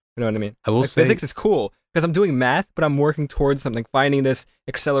 You know what I mean? I will Like, say, physics is cool because I'm doing math, but I'm working towards something, finding this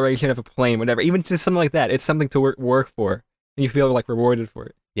acceleration of a plane, whatever. Even just something like that, it's something to work for, and you feel like rewarded for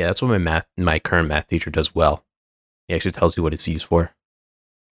it. yeah, that's what my current math teacher does well. He actually tells you what it's used for.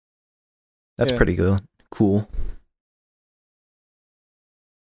 That's Yeah. pretty good. Cool.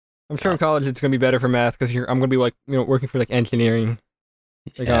 I'm sure in college it's gonna be better for math because I'm gonna be like working for like engineering,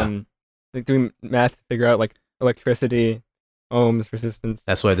 like Yeah. like doing math to figure out like electricity, ohms, resistance.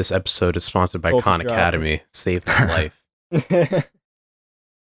 That's why this episode is sponsored by Voltage Khan drop. Academy. Saved my life.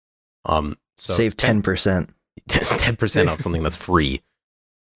 So Save 10%. 10% off something that's free.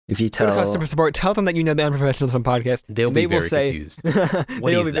 If you Go to tell customer support. Tell them that you know the Unprofessionalism podcast. They'll and be they will very say, confused. They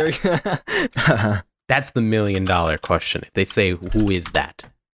will is be very. That's the $1 million question. If they say, who is that?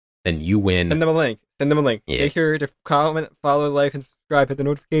 Then you win. Send them a link. Yeah. Make sure to comment, follow, like, and subscribe. Hit the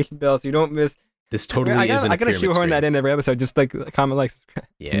notification bell so you don't miss. This totally I isn't a gotta pyramid shoehorn scheme. that in every episode. Just like comment, like, subscribe.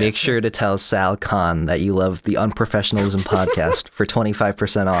 Yeah. Make sure to tell Sal Khan that you love the Unprofessionalism podcast for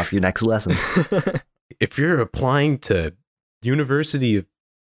 25% off your next lesson. If you're applying to University of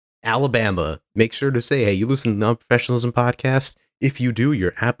Alabama, make sure to say, hey, you listen to the Unprofessionalism podcast. If you do,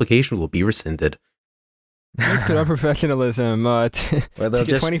 your application will be rescinded. Use code Unprofessionalism Or to they'll get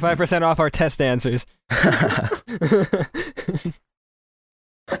just 25% off our test answers.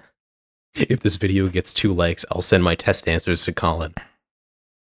 If this video gets 2 likes, I'll send my test answers to Colin.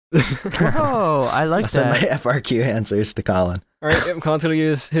 Oh, I like I'll send my that. FRQ answers to Colin. All right, Colin's gonna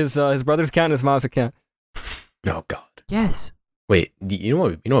use his brother's account and his mom's account. Oh, God. Yes. Wait, you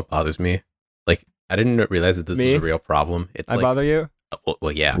know what bothers me? Like, I didn't realize that this Me? is a real problem. It's I like, bother you?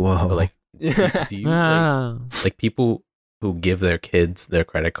 well, yeah. Whoa. But like, Yeah. do you like, Ah. like people who give their kids their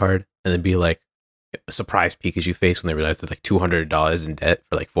credit card and then be like, a surprise peek as you face when they realize they're like $200 in debt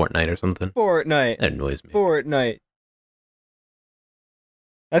for like Fortnite or something? Fortnite. That annoys me. Fortnite.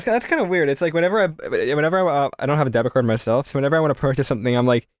 That's kind of weird. It's like whenever I don't have a debit card myself, so whenever I want to purchase something, I'm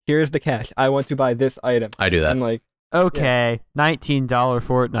like, here's the cash. I want to buy this item. I do that. I'm like, Okay, $19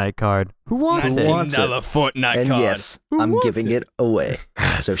 Fortnite card. Who wants Who it? wants it? Fortnite And yes, Who I'm wants giving it away.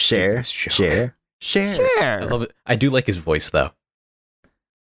 So share, share, share. I love it. I do like his voice though.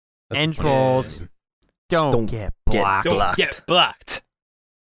 That's the And funny trolls. thing. Don't Get get blocked. blocked. Get blocked.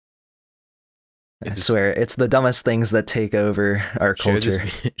 I swear, it's the dumbest things that take over our Share culture.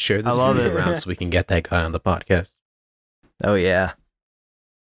 this, share this I love video it. around so we can get that guy on the podcast. Oh yeah.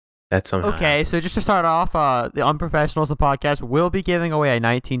 That's somehow. Okay, so just to start off, the Unprofessionals podcast will be giving away a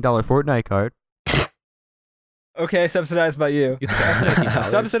 $19 Fortnite card. Okay, subsidized by you. You think $19?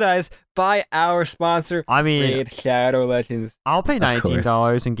 Subsidized by our sponsor, I mean, Raid Shadow Legends. I'll pay Of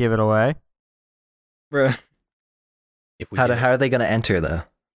 $19 and give it away. Bruh. If we How get are they gonna enter though?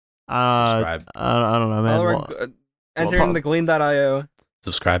 subscribe, I don't know, man. Follow our- Well, enter follow- in the glean.io.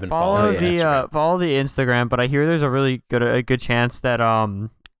 subscribe and follow follow. Oh, yeah, the that's right. follow the Instagram, but I hear there's a really good chance that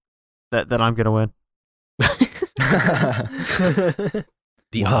that I'm gonna win.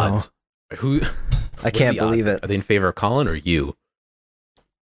 The Wow. odds. Who? I what are can't the believe odds? it. Are they in favor of Colin or you?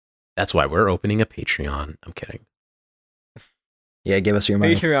 That's why we're opening a Patreon. I'm kidding. Yeah, give us your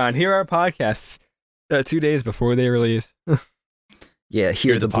money. Patreon. Here are podcasts 2 days before they release. Yeah,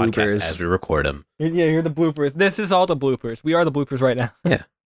 hear the podcast bloopers. as we record them. Yeah, here are the bloopers. This is all the bloopers. We are the bloopers right now.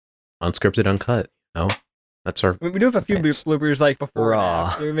 Unscripted, uncut. No, that's our. We do have a few Nice. bloopers like before.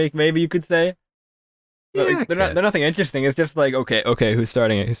 Raw. Maybe you could say. But, Yeah, like, I they're guess. nothing interesting. It's just like okay, who's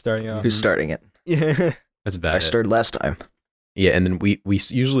starting it? Who's starting it? Who's starting it? Yeah. That's bad. I started last time. Yeah, and then we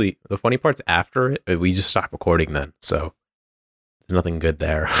usually the funny part's after it. We just stop recording then, so there's nothing good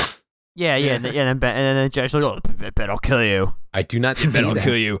there. Yeah, and then Josh like, oh, bet I'll kill you. I do not say that.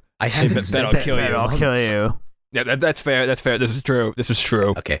 you. I haven't bet said I'll that kill in you. I'll months. kill you. Yeah, that's fair. That's fair. This is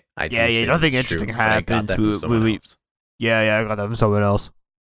true. Okay, I do Yeah, say nothing this is true, interesting but I got happens. that from someone else. Yeah, I got that from someone else.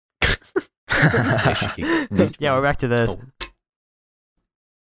 They should keep- Yeah, we're back to this.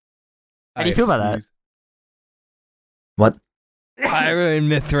 How do you feel about that? What? Pyro and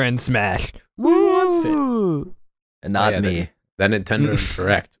Mithra in Smash. Woo! Not yeah, me. That Nintendo is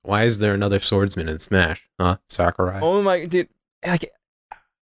correct. Why is there another swordsman in Smash? Huh? Sakurai? Oh my dude, like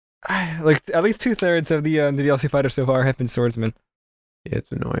at least 2/3 of the DLC fighters so far have been swordsmen. Yeah,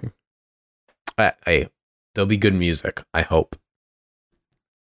 it's annoying. Hey, there'll be good music, I hope.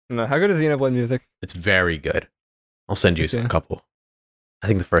 No, how good is Xenoblade music? It's very good. I'll send you a couple. I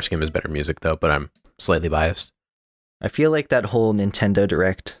think the first game is better music, though, but I'm slightly biased. I feel like that whole Nintendo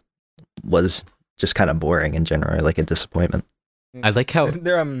Direct was just kind of boring in general, like a disappointment. I like how... Isn't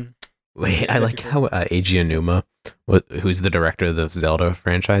there, I like how Eiji Aonuma, who's the director of the Zelda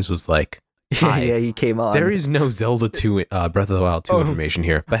franchise, was like, Hi, yeah, he came on. there is no Zelda 2, Breath of the Wild 2 information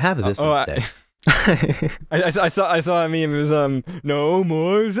here, but have this instead. I saw a meme. It was no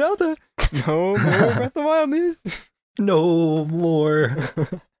more Zelda, no more Breath of the Wild news. No more.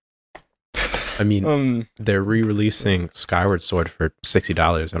 I mean, they're re-releasing Skyward Sword for $60.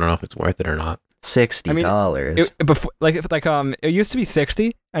 I don't know if it's worth it or not. $60. It used to be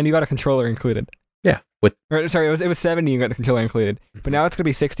 60, and you got a controller included. Yeah, Sorry, it was 70. You got the controller included, but now it's gonna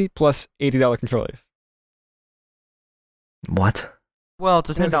be 60 plus $80 controllers. What? Well, it's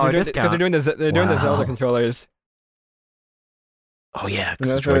a $10 discount. Because they're doing the Zelda controllers. Oh yeah,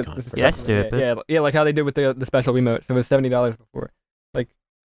 because it's Joy-Con. Yeah, that's stupid. Yeah, like how they did with the special Wiimote. So it was $70 before. Like,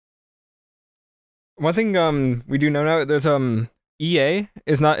 one thing we do know now, there's EA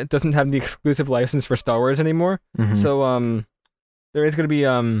doesn't have the exclusive license for Star Wars anymore. Mm-hmm. So there is going to be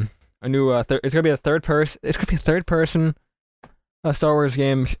a new it's going to be a third person Star Wars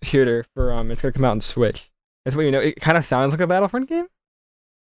game shooter for it's going to come out on Switch. That's what you know. It kind of sounds like a Battlefront game.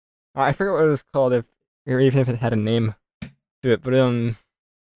 I forget what it was called, or even if it had a name to it, but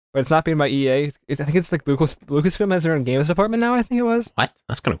it's not being by EA. I think it's like Lucasfilm has their own games department now. I think it was. What?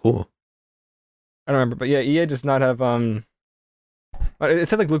 That's kind of cool. I don't remember, but yeah, EA does not have It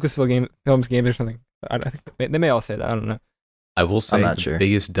said like Lucasfilm games or something. I think they may all say that. I don't know. I will say the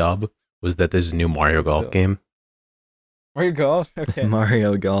biggest dub was that there's a new Mario Golf game. Mario Golf? Okay.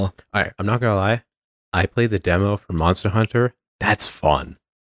 Mario Golf. Alright, I'm not gonna lie. I played the demo for Monster Hunter. That's fun.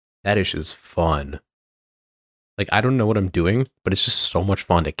 That is just fun. Like, I don't know what I'm doing, but it's just so much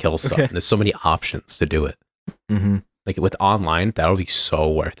fun to kill stuff. Okay. And there's so many options to do it. Mm-hmm. Like, with online, that'll be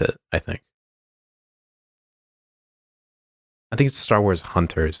so worth it, I think. I think it's Star Wars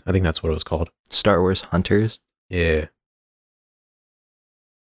Hunters. I think that's what it was called. Star Wars Hunters? Yeah.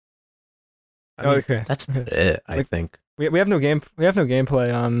 I mean, Okay. That's it, I think. We have no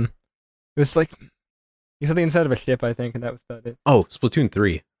gameplay. It was like you something inside of a ship, I think, and that was about it. Oh, Splatoon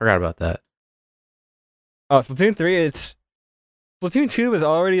 3. Forgot about that. Oh, Splatoon 3. Splatoon 2 was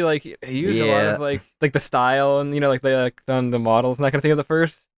already like it used a lot of like the style and like the models and that kind of thing of the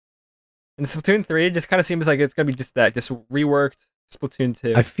first. And Splatoon 3 just kind of seems like it's gonna be just reworked Splatoon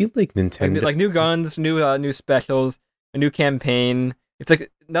 2. I feel like Nintendo like new guns, new specials, a new campaign. It's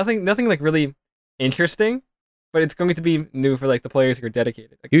like nothing like really interesting, but it's going to be new for like the players who are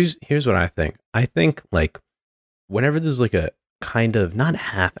dedicated. Like, here's what I think. I think like whenever there's like a kind of not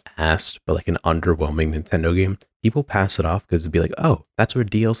half-assed, but like an underwhelming Nintendo game, people pass it off because it'd be like, oh, that's where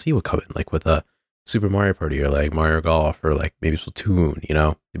DLC would come in, like with a Super Mario Party or like Mario Golf or like maybe Splatoon.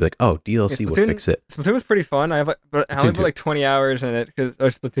 You'd be like, oh, DLC will fix it. Splatoon was pretty fun. I only put like 20 hours in it or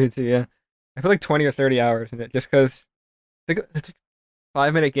Splatoon 2. Yeah, I put like 20 or 30 hours in it just because it's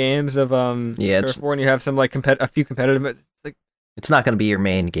 5-minute games of Surfboard, and you have some like a few competitive. It's like it's not going to be your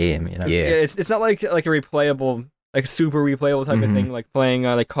main game, Yeah, it's not like a replayable, like super replayable type of thing, like playing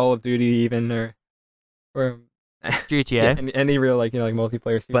like Call of Duty even or GTA. any real like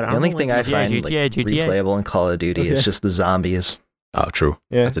multiplayer shooter. But the only thing I find GTA. replayable in Call of Duty is just the zombies. Oh, true.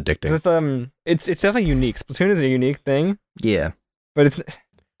 Yeah, that's addicting. It's definitely unique. Splatoon is a unique thing. Yeah, but it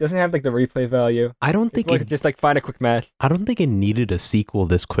doesn't have like the replay value. I don't think it just like find a quick match. I don't think it needed a sequel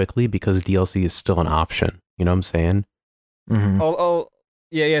this quickly because DLC is still an option. You know what I'm saying? Mm-hmm.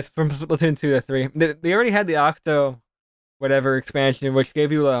 Yes, from Splatoon 2 to 3. They already had the Octo whatever expansion, which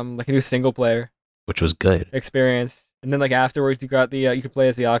gave you like a new single player, which was good experience. And then like afterwards, you got the you could play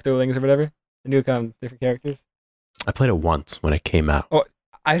as the Octolings or whatever, the new different characters. I played it once when it came out. Oh,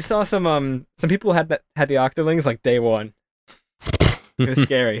 I saw some people had the Octolings like day one. It was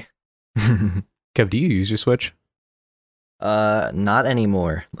scary. Kev, do you use your Switch? Not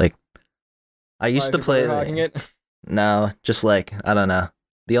anymore. Like, I used to play it. No, just like I don't know.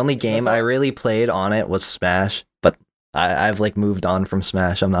 The only game I really played on it was Smash, but I've like moved on from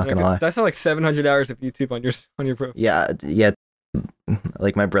Smash. I'm not gonna lie. I saw like 700 hours of YouTube on your profile. Yeah.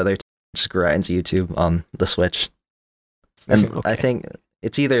 Like my brother just grinds YouTube on the Switch, and I think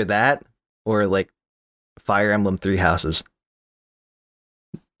it's either that or like Fire Emblem Three Houses.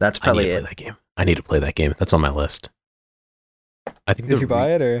 That's probably it. That game. I need to play that game. That's on my list. I think. Did you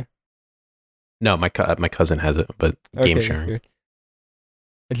buy it or? No, my cousin has it, but game sharing. Sure.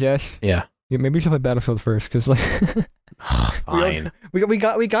 Josh? Yeah. Maybe you should play Battlefield first, because like fine. we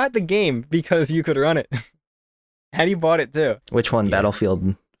got the game because you could run it, and you bought it too. Which one? Yeah.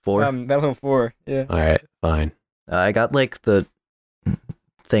 Battlefield 4. Battlefield 4. Yeah. All right, fine. I got like the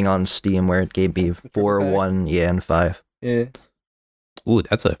thing on Steam where it gave me 4, 1, and 5. Yeah. Ooh,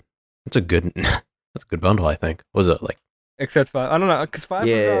 that's a good that's a good bundle. I think. What was it like? Except 5. I don't know, because 5.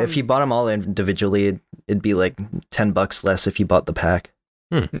 Yeah, was, if you bought them all individually, it'd be like $10 less if you bought the pack.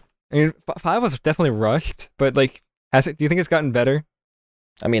 I mean, 5 was definitely rushed, but like, do you think it's gotten better?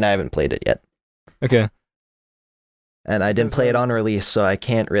 I mean, I haven't played it yet, Okay. and I didn't play it on release, so I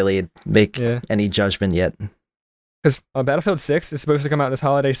can't really make any judgment yet. Because Battlefield 6 is supposed to come out this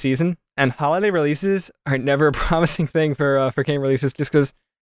holiday season, and holiday releases are never a promising thing for game releases, just because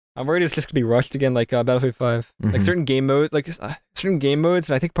I'm worried it's just gonna be rushed again, like Battlefield 5. Like Mhm. certain game modes,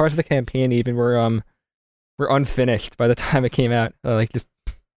 and I think parts of the campaign even were unfinished by the time it came out.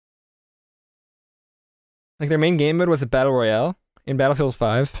 Like their main game mode was a battle royale in Battlefield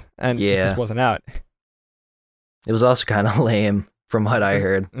 5, and it Yeah. just wasn't out. It was also kind of lame, from what I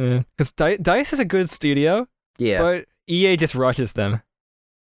heard. Because DICE is a good studio, Yeah, but EA just rushes them.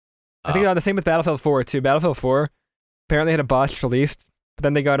 I think the same with Battlefield 4 too. Battlefield 4 apparently had a botched release, but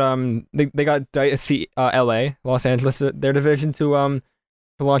then they got DICE LA, Los Angeles, their division to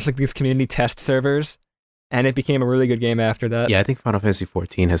launch like these community test servers, and it became a really good game after that. Yeah, I think Final Fantasy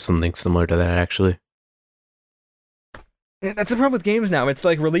 14 has something similar to that actually. That's the problem with games now. It's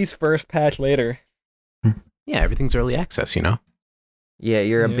like release first, patch later. Yeah, everything's early access, you know. yeah,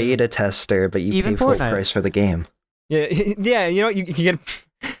 you're a Yeah. beta tester, but you Even pay full Fortnite. price for the game. Yeah, yeah. You know, you get,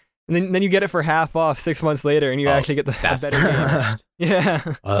 and then you get it for half off 6 months later, and you actually get a That's better the game. worst. Yeah.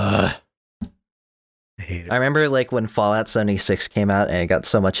 I hate it. I remember like when Fallout 76 came out and it got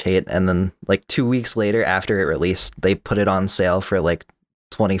so much hate, and then like 2 weeks later after it released, they put it on sale for like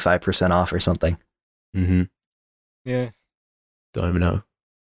 25% off or something. Mm-hmm. Yeah. Don't even know.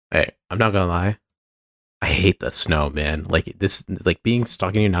 Hey, I'm not gonna lie. I hate the snow, man. Like this, like being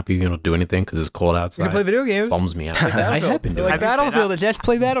stuck in here, not being able to do anything because it's cold You outside. can play video games. Bums me out. Like I have been doing Like it. Battlefield. Just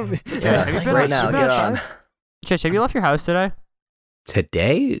play Battlefield. Yeah, Have you been right on- now, you been get outside? on. Chish, have you left your house today?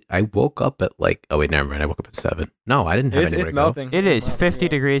 Today, I woke up at like. Oh wait, never mind. I woke up at 7. No, I didn't have It's anywhere to melting. It is 50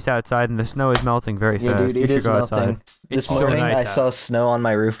 degrees outside, and the snow is melting very Yeah, fast. dude, You it should is go melting. outside. This It's so morning nice I out. saw snow on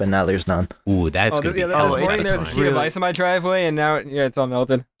my roof, and now there's none. Ooh, that's Oh, gonna be this hella morning there was a satisfying. sheet of Really? ice in my driveway, and now it's all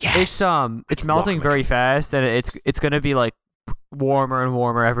melted. Yes. It's melting walk on very fast, and it's gonna be like warmer and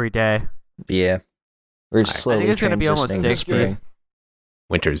warmer every day. Yeah, we're I slowly it's gonna be almost transitioning to 60. spring.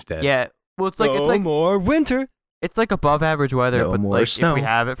 Winter's dead. Yeah, well, it's No like more winter. it's like above average weather, No but more like snow. if we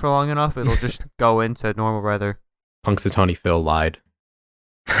have it for long enough, it'll just go into normal weather. Punxsutawney Phil lied.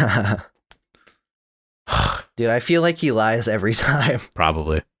 Dude, I feel like he lies every time.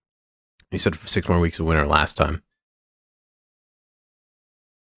 Probably. He said 6 more weeks of winter last time.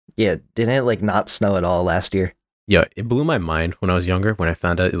 Yeah, didn't it like not snow at all last year? Yeah, it blew my mind when I was younger when I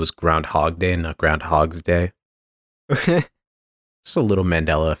found out it was Groundhog Day and not Groundhog's Day. Just a little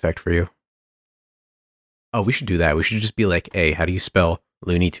Mandela effect for you. Oh, we should do that. We should just be like, hey, how do you spell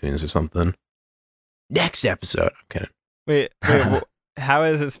Looney Tunes or something? Next episode. I'm kidding. Wait. How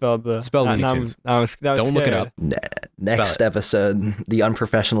is it spelled? Spell Looney Tunes. Don't look it up. Next it. episode, the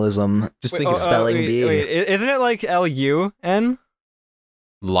unprofessionalism. Just Wait, think of spelling bee. Isn't it like LUN?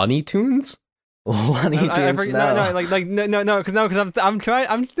 Looney Tunes? Looney Tunes, I forget, no, because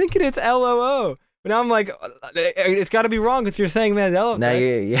I'm thinking it's LOO, but now I'm like, it's got to be wrong because you're saying Mandela. Now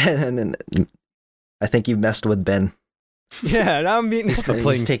effect. I think you've messed with Ben. Yeah, now I'm being.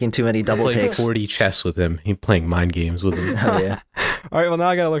 He's taking too many double playing takes. 40 chess with him. He's playing mind games with him. Oh, yeah. All right, well now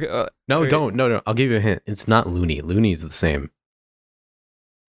I gotta look at. No, Wait. don't. No. I'll give you a hint. It's not Looney. Looney is the same.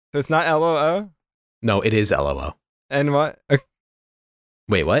 So it's not LOO, No, it is LOO. and what? Okay,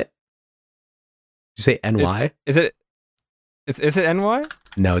 Wait, what? Did you say NY? Is it NY?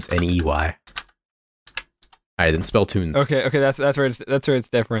 No, it's NEY. All right, then spell tunes. Okay, that's where it's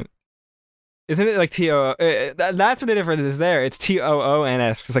different. Isn't it like TOO? That's what the difference is there. It's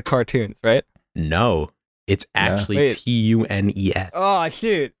TOONS. It's like cartoons, right? No, it's actually Wait. TUNES. Oh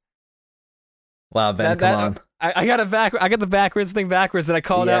shoot! Wow, Ben, That- come on. I got I got the backwards thing backwards that I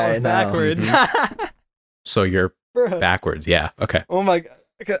called Yeah, out was I know. backwards. So you're Bruh. backwards. Yeah. Okay. Oh my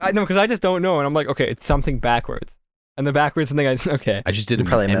god! I know because I just don't know, and I'm like, okay, it's something backwards, and the backwards thing. Okay. I just did You an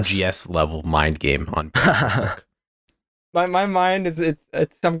probably missed. MGS level mind game on. My mind is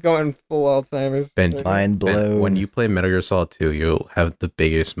I'm going full Alzheimer's. Ben, Mind blown. when you play Metal Gear Solid 2, you'll have the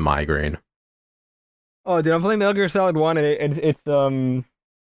biggest migraine. Oh, dude, I'm playing Metal Gear Solid 1, and it's I mean,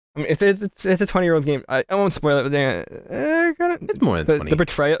 it's a 20-year-old game. I won't spoil it. But It's more than 20. The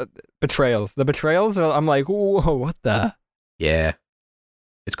betrayals. The betrayals. I'm like, whoa, what the? Yeah,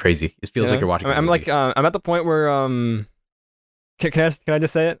 it's crazy. It feels like you're watching. I'm like, I'm at the point where can I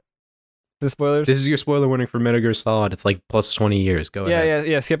just say it? The spoilers. This is your spoiler warning for Metal Gear Solid. It's like plus 20 years. Go ahead.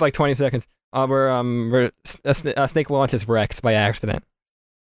 Yeah. Skip like 20 seconds. Where Snake launches Rex by accident.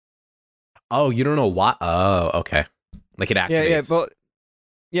 Oh, you don't know what? Oh, okay. Like it activates.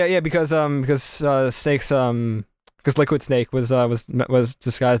 Because Snake's because Liquid Snake was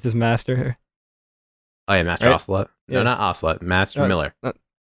disguised as Master. Oh yeah, Master Right? Ocelot. No, Yeah. not Ocelot. Master Miller.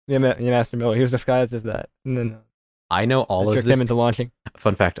 Master Miller. He was disguised as that, and then I know all of tricked the him into launching.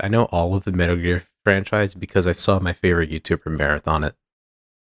 fun fact. I know all of the Metal Gear franchise because I saw my favorite YouTuber marathon it.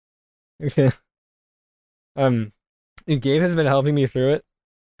 Okay. Gabe has been helping me through it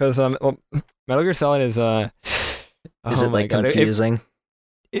because Metal Gear Solid is Is it like confusing?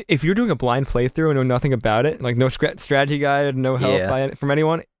 If you're doing a blind playthrough and know nothing about it, like no strategy guide, no help from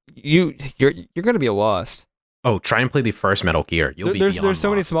anyone, you're gonna be lost. Oh, try and play the first Metal Gear. You'll be There's beyond so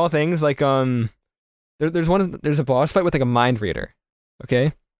many lost. small things like there's a boss fight with like a mind reader.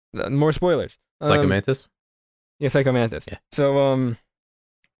 Okay, more spoilers. Psychomantis? Yeah, Psychomantis. Yeah. So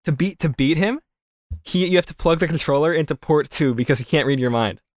to beat him, you have to plug the controller into port 2 because he can't read your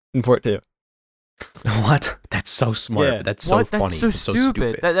mind in port 2. What? That's so smart. Yeah. But that's so What? funny. That's so It's so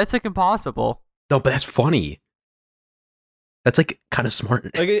stupid. That's like impossible. No, but that's funny. That's like kind of smart.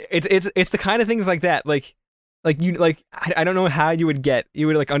 Like it's the kind of things like that. Like you like I don't know how you would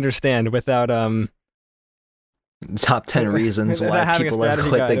like understand without Top 10 reasons without why having a people have strategy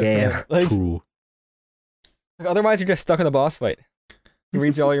quit the guide. game. Like, True. otherwise, you're just stuck in the boss fight. He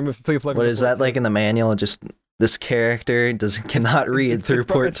reads all your moves until you plug. What into is port that 2. like in the manual? Just this character cannot read It's through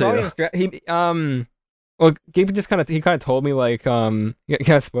port 2. Well, Gabe just kind of told me like he kind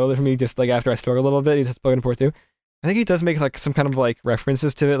of spoiled it for me just like after I struggled a little bit. He just spoke in port 2. I think he does make like some kind of like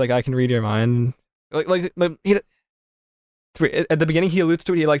references to it, like I can read your mind. Like he. At the beginning, he alludes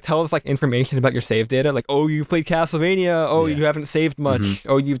to it. He like tells like information about your save data, like oh you've played Castlevania, oh Yeah. you haven't saved much,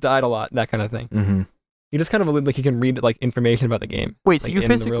 oh you've died a lot, that kind of thing. Mm-hmm. He just kind of alludes like he can read like information about the game. Wait, so Like, you in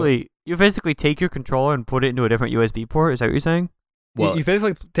the real- physically take your controller and put it into a different USB port? Is that what you're saying? Well, you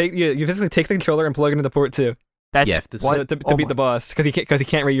physically take the controller and plug it into port 2 That's Yeah, if this- what? to Oh beat my- the boss because he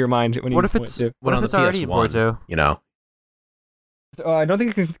can't read your mind when What you if use it's port 2. what But if on it's the already in port PS1, 2? you know, I don't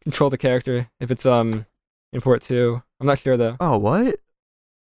think you can control the character if it's in port 2. I'm not sure though. Oh, what?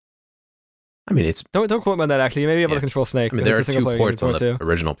 I mean, it's. Don't quote me on that. Actually, you may be able Yeah. to control Snake. I mean, if there are it's a single two player game, ports on port the 2.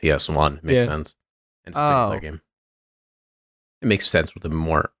 original PS1. Makes Yeah. sense. It's a single player Oh. game. It makes sense with a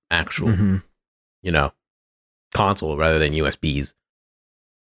more actual, Mm-hmm. you know, console rather than USBs.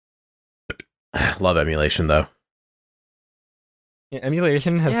 Love emulation though. Yeah,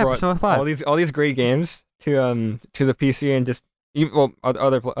 emulation has Yeah, brought Persona 5. all these great games to the PC and just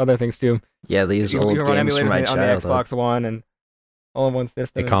other things too. Yeah, these You old can run games from emulators my on the childhood. Xbox One and all in one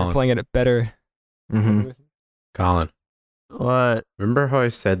system. Hey, and Colin. you're playing it at better. Mm-hmm. Colin, What? remember how I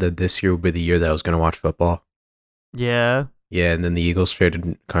said that this year would be the year that I was going to watch football? Yeah. Yeah, and then the Eagles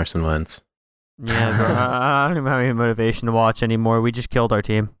traded Carson Wentz. Yeah, bro. I don't even have any motivation to watch anymore. We just killed our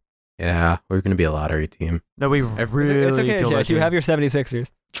team. Yeah, we're going to be a lottery team. No, we really It's okay, killed our Josh. You team. have your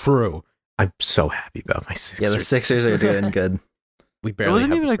 76ers. True. I'm so happy about my Sixers. Yeah, the Sixers are doing good. We It barely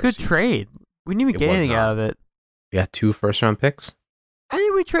wasn't have even the a good first seed. trade. We didn't even It get was anything not. out of it. We got 2 first-round picks. I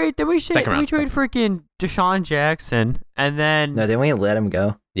think we trade. Then we Second round, trade freaking Deshaun Jackson, and then No, didn't we let him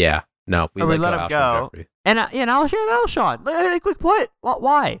go? Yeah. No, we Oh, we let let him Alshon go. Jeffrey. and Alshon. Like what?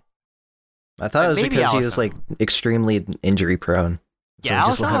 Why? I thought it was Maybe because he was Allison. like extremely injury prone. So Yeah,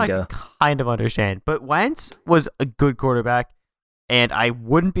 just let Alshon him go. I kind of understand, but Wentz was a good quarterback, and I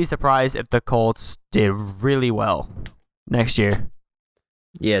wouldn't be surprised if the Colts did really well next year.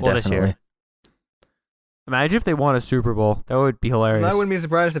 Yeah, Well, this year. definitely. Imagine if they won a Super Bowl. That would be hilarious. I wouldn't be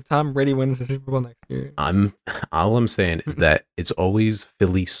surprised if Tom Brady wins the Super Bowl next year. All I'm saying is that it's always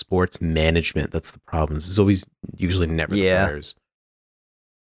Philly sports management that's the problem. It's always usually never the Yeah. players.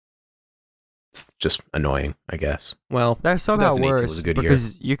 It's just annoying, I guess. Well, That's somehow 2018 worse was a good year.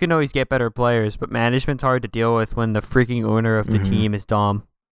 because you can always get better players, but management's hard to deal with when the freaking owner of the Mhm. team is dumb.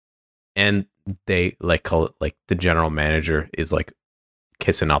 And they like call it like the general manager is like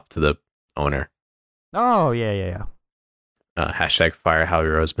kissing up to the owner. Oh yeah. Hashtag fire Howie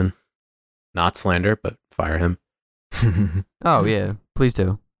Roseman. Not slander, but fire him. Oh yeah, please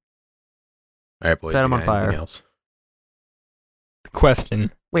do. All right, boys. Set you him on got anything fire. Else?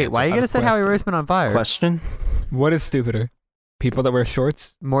 Question. Wait, Answer. why are you I gonna have a set Howie question. Roseman on fire? Question? What is stupider? People that wear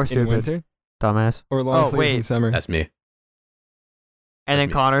shorts More in stupid, winter dumbass. or long Oh, sleeves in wait. summer? That's me. And then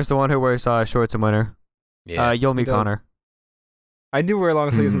me. Connor's the one who wears shorts in winter. Yeah. You'll meet does. Connor. I do wear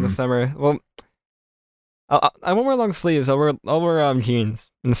long sleeves in the Hmm. summer. Well, I won't wear long sleeves. I'll wear jeans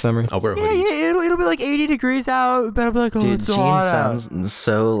in the summer. I'll wear Yeah, hoodies. yeah, it'll be like 80 degrees out, but I'll be like, oh, Dude, it's so hot jeans out. sounds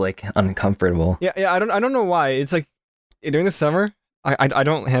so like uncomfortable. Yeah. I don't know why. It's like during the summer, I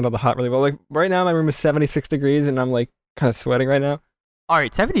don't handle the hot really well. Like right now, my room is 76 degrees, and I'm like kind of sweating right now. All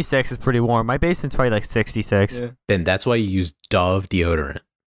right, 76 is pretty warm. My basement's probably like 66. Yeah. Then that's why you use Dove deodorant.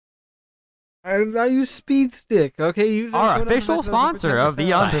 I use Speed Stick. Okay, use Our official sponsor of the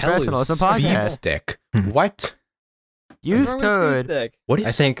The hell Unprofessionalism is Speed Podcast. Stick? Hmm. What? Use code. What is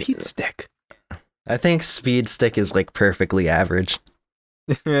I think- Speed Stick? I think Speed Stick is like perfectly average.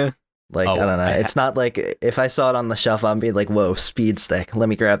 Yeah. Like Oh, I don't know. I ha- It's not like if I saw it on the shelf, I'd be like, "Whoa, Speed Stick! Let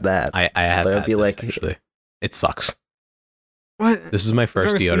me grab that." I have But it'd had be this, like- actually. It sucks. What? This is my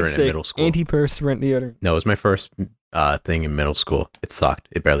first deodorant in middle school. Antiperspirant deodorant. No, it was my first thing in middle school. It sucked.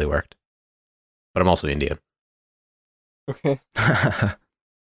 It barely worked. But I'm also Indian. Okay. Yeah,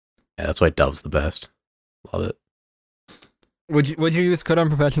 that's why Dove's the best. Love it. Would you use code on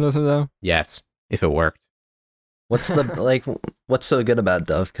professionalism though? Yes, if it worked. What's the like? What's so good about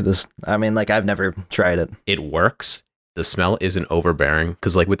Dove? Because I mean, like I've never tried it. It works. The smell isn't overbearing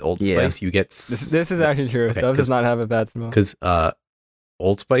because, like with Old Yeah. Spice, you get This is actually true. Okay, Dove 'cause- does not have a bad smell. because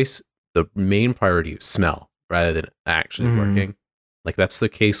Old Spice, the main priority is smell rather than actually Mhm. working. Like that's the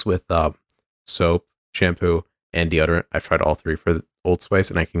case with soap, shampoo, and deodorant. I've tried all three for Old Spice,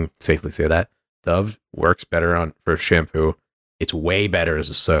 and I can safely say that Dove works better for shampoo. It's way better as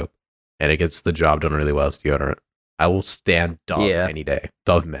a soap, and it gets the job done really well as deodorant. I will stand Dove Yeah. any day.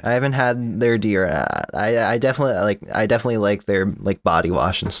 Dove men. I haven't had their deodorant. I definitely like their like body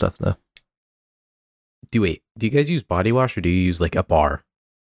wash and stuff though. Do you guys use body wash or do you use like a bar?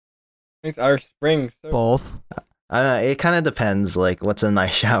 It's our spring. So Both. I don't know. It kind of depends like what's in my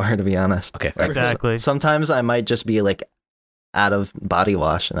shower to be honest. Okay, fair. Like, Exactly. Sometimes I might just be like out of body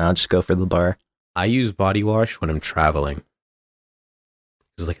wash and I'll just go for the bar. I use body wash when I'm traveling.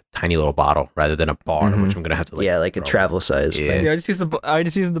 It's like a tiny little bottle rather than a bar, Mhm. which I'm gonna have to like. Yeah, like a throw. travel size Yeah. thing. yeah, I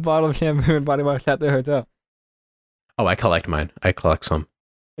just use the bottle of shampoo and body wash at the hotel. Oh, I collect mine. I collect some.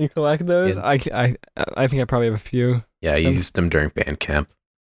 You collect those? Yeah. I think I probably have a few. Yeah, I used them during band camp.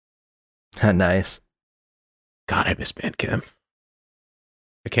 Nice. God, I miss band camp.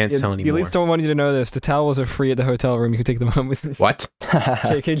 I can't Yeah, sell the anymore. elites don't want you to know this. The towels are free at the hotel room. You can take them home with you. What?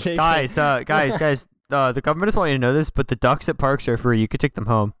 JK. Guys, the government doesn't want you to know this, but the ducks at parks are free. You could take them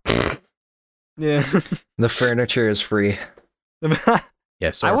home. Yeah. The furniture is free.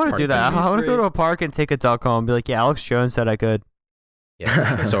 Yeah, so I our want to park do that. benches- I want to go to a park and take a duck home and be like, yeah, Alex Jones said I could.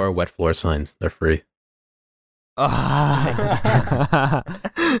 Yes, so our wet floor signs, they're free. Ah.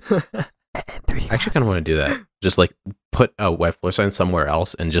 I actually kind of want to do that. Just like put a wet floor sign somewhere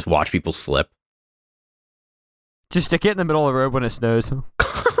else and just watch people slip. Just stick it in the middle of the road when it snows. What?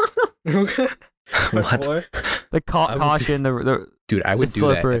 The I would caution, Dude, I would It's do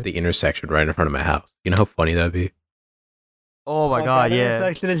that slippery. at the intersection right in front of my house. You know how funny that'd be? oh my god, yeah.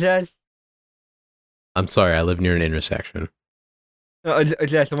 Intersection of Josh. I'm sorry, I live near an intersection.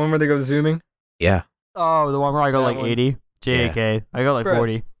 Josh, the one where they go zooming. Yeah. Oh, the one where I go That like one. 80? JK. I go like Bruh.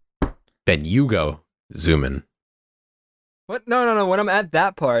 40. Ben, you go zooming. What? No. When I'm at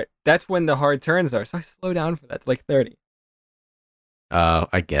that part, that's when the hard turns are. So I slow down for that to like 30.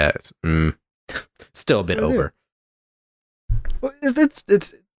 I guess. Still a bit What do I do? over. Well,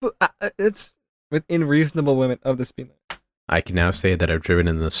 it's within reasonable limit of the speed limit. I can now say that I've driven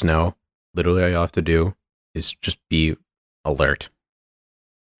in the snow. Literally, all you have to do is just be alert.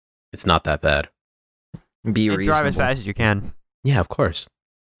 It's not that bad. Be And reasonable. drive as fast as you can. Yeah, of course.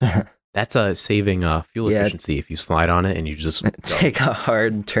 That's saving fuel Yeah. efficiency if you slide on it and you just go. Take a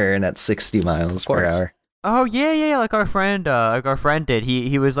hard turn at 60 miles per course. hour. Oh yeah, like our friend did.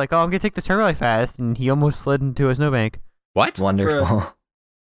 He was like, oh, I'm gonna take this turn really fast, and he almost slid into a snowbank. What? Wonderful.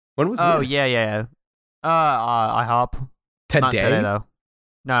 When was Oh this? yeah. I hop. Today? Not today though.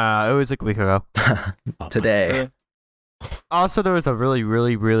 No, it was like a week ago. Oh, Today. Also, there was a really,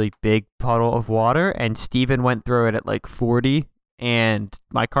 really, really big puddle of water, and Steven went through it at like 40, and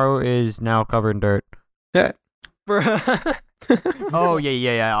my car is now covered in dirt. Oh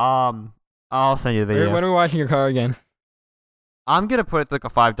yeah. I'll send you the video. When are we washing your car again? I'm gonna put it like a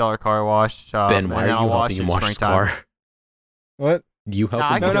 $5 car wash. Ben, why and then are I'll you wash helping it him wash his springtime. car? What? You help Nah,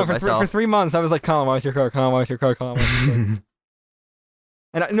 I him can No, wash do for it myself. 3 months I was like, Colin, wash your car. Colin, wash your car. Colin, wash your car.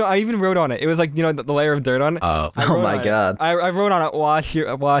 And I even wrote on it. It was like, the layer of dirt on it. Oh, I Oh wrote my on it. God. I wrote on it, wash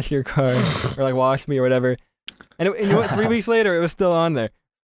your car, or like wash me or whatever. And you know what? 3 weeks later, it was still on there.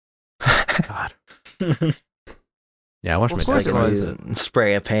 God. Yeah, I watched Of my course dad it car was. use it.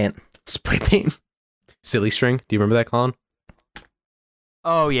 Spray of paint. Spray paint. Silly string. Do you remember that, Colin?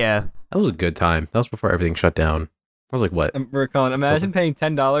 Oh yeah. That was a good time. That was before everything shut down. I was like, what? Colin, imagine paying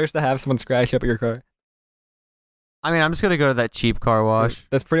 $10 to have someone scratch up your car. I mean, I'm just gonna go to that cheap car wash.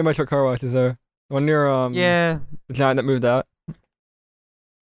 That's pretty much what car washes are. When you're Yeah. the giant that moved out.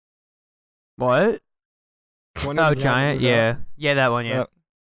 What? When Oh, you're the that giant. moved out. Yeah. Yeah, that one. Yeah. Yep.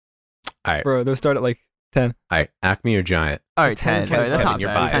 All right. Bro, those start at like 10. All right. Acme or Giant? All right, 10, 10. All right, that's Kevin, not you're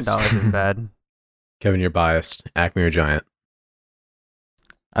bad. biased. $10 isn't bad. Kevin, you're biased. Acme or Giant?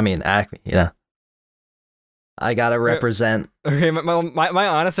 I mean, Acme, I gotta represent. Okay, my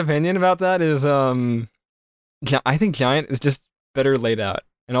honest opinion about that is I think Giant is just better laid out,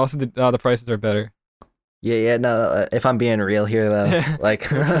 and also the prices are better. Yeah, no. If I'm being real here, though,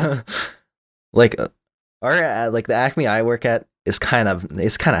 like, like the Acme I work at is kind of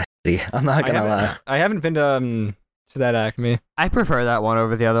shitty. I'm not gonna lie. I haven't been to that Acme. I prefer that one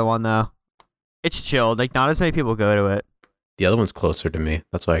over the other one though. It's chilled. Like not as many people go to it. The other one's closer to me.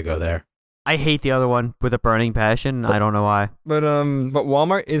 That's why I go there. I hate the other one with a burning passion. I don't know why. But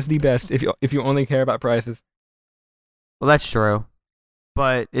Walmart is the best if you only care about prices. Well, that's true.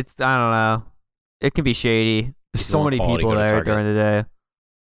 But it's I don't know. It can be shady. There's If you so want many quality, people go to there Target. during the day.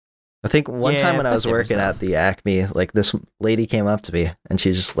 I think one Yeah, time when I that's was different working stuff. at the Acme, like this lady came up to me and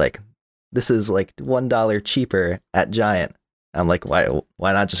she's just like, "This is like $1 cheaper at Giant." I'm like, "Why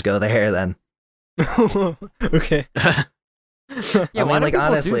not just go there then?" Okay. Yeah, I why mean, do like people do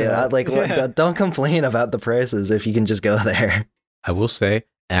honestly, that? Yeah. don't complain about the prices if you can just go there. I will say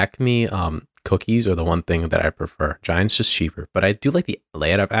Acme cookies are the one thing that I prefer. Giant's just cheaper, but I do like the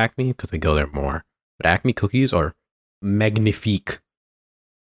layout of Acme because I go there more. But Acme cookies are magnifique.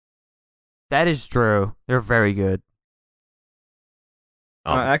 That is true. They're very good.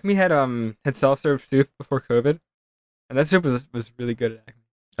 Acme had self-serve soup before COVID, and that soup was really good at Acme.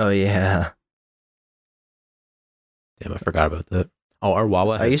 Oh yeah, Damn, I forgot about that. Oh, our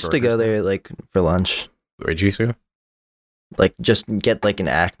Wawa has I used to go burgers now. there like for lunch. Where'd you used to go? Like just get like an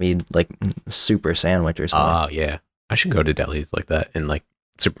Acme like super sandwich or something. Oh, yeah. I should go to delis like that in like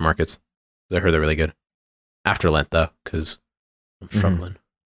supermarkets. I heard they're really good. After Lent, though, because I'm struggling.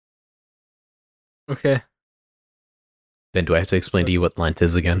 Okay. Then do I have to explain to you what Lent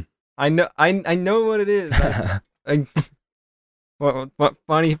is again? I know what it is. What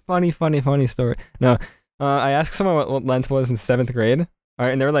funny story. No, I asked someone what Lent was in 7th grade. All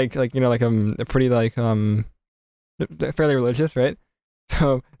right, and they were like they're pretty they're fairly religious, right?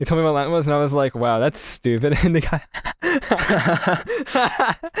 So they told me what Lent was, and I was like, wow, that's stupid. And the guy,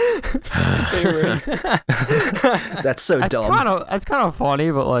 they were That's so That's dumb. kind of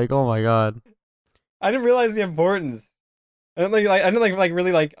funny, but like, oh my god. I didn't realize the importance. I didn't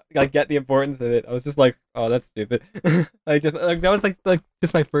really get the importance of it. I was just like, oh, that's stupid. That was like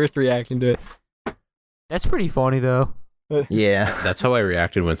just my first reaction to it. That's pretty funny though. Yeah. That's how I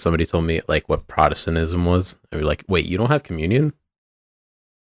reacted when somebody told me like what Protestantism was. I was like, wait, you don't have communion?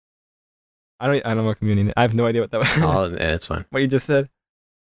 I don't know what communion. I have no idea what that was. Oh, it's fine. What you just said.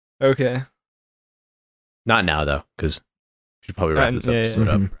 Okay. Not now though, because we should probably wrap this Yeah, yeah. episode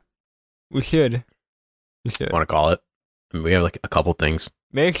up. Mhm. We should. Want to call it? I mean, we have like a couple things.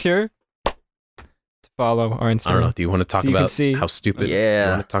 Make sure to follow our Instagram. I don't know. Do you want to talk So you can about see- how stupid? Yeah.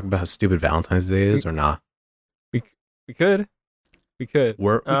 You want to talk about how stupid Valentine's Day is or not? We could.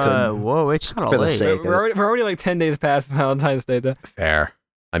 We're couldn't. Whoa, it's kind For of the late. sake- We're already like 10 days past Valentine's Day though. fair.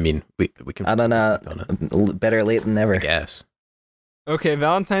 I mean, we can. I don't know. Done it, Better late than never. I guess. Okay,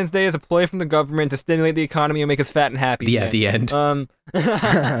 Valentine's Day is a ploy from the government to stimulate the economy and make us fat and happy. Yeah, today. the end.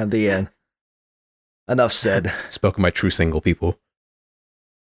 The end. Enough said. Spoken by true single people.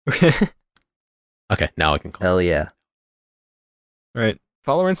 Okay, now I can call. Hell yeah. Right.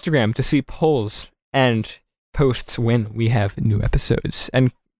 Follow our Instagram to see polls and posts when we have new episodes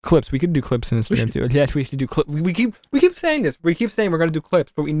and clips. We could do clips on Instagram too. Yes, we should do clips. We keep saying this. We keep saying we're gonna do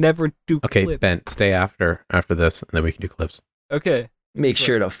clips, but we never do Okay, clips. Ben, stay after this, and then we can do clips. Okay. Make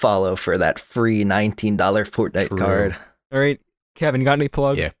sure to follow for that free $19 Fortnite True. card. All right, Kevin, you got any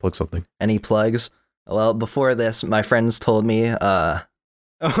plugs? Yeah, plug something. Any plugs? Well, before this, my friends told me to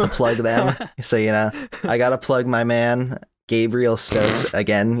plug them. So, I got to plug my man, Gabriel Stokes,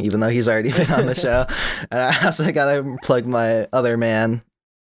 again, even though he's already been on the show. And I also got to plug my other man,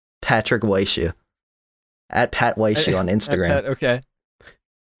 Patrick Weishu, at Pat Weishu on Instagram. Okay,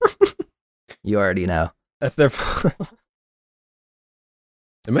 You already know. that's their.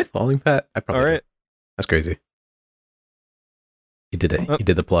 Am I falling, Pat? I probably. All right. Did. That's crazy. You did it. You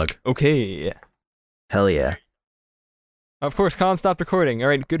did the plug. Okay. Hell yeah. Of course, Colin stopped recording. All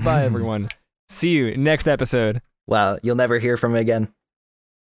right. Goodbye, everyone. See you next episode. Wow, you'll never hear from him again.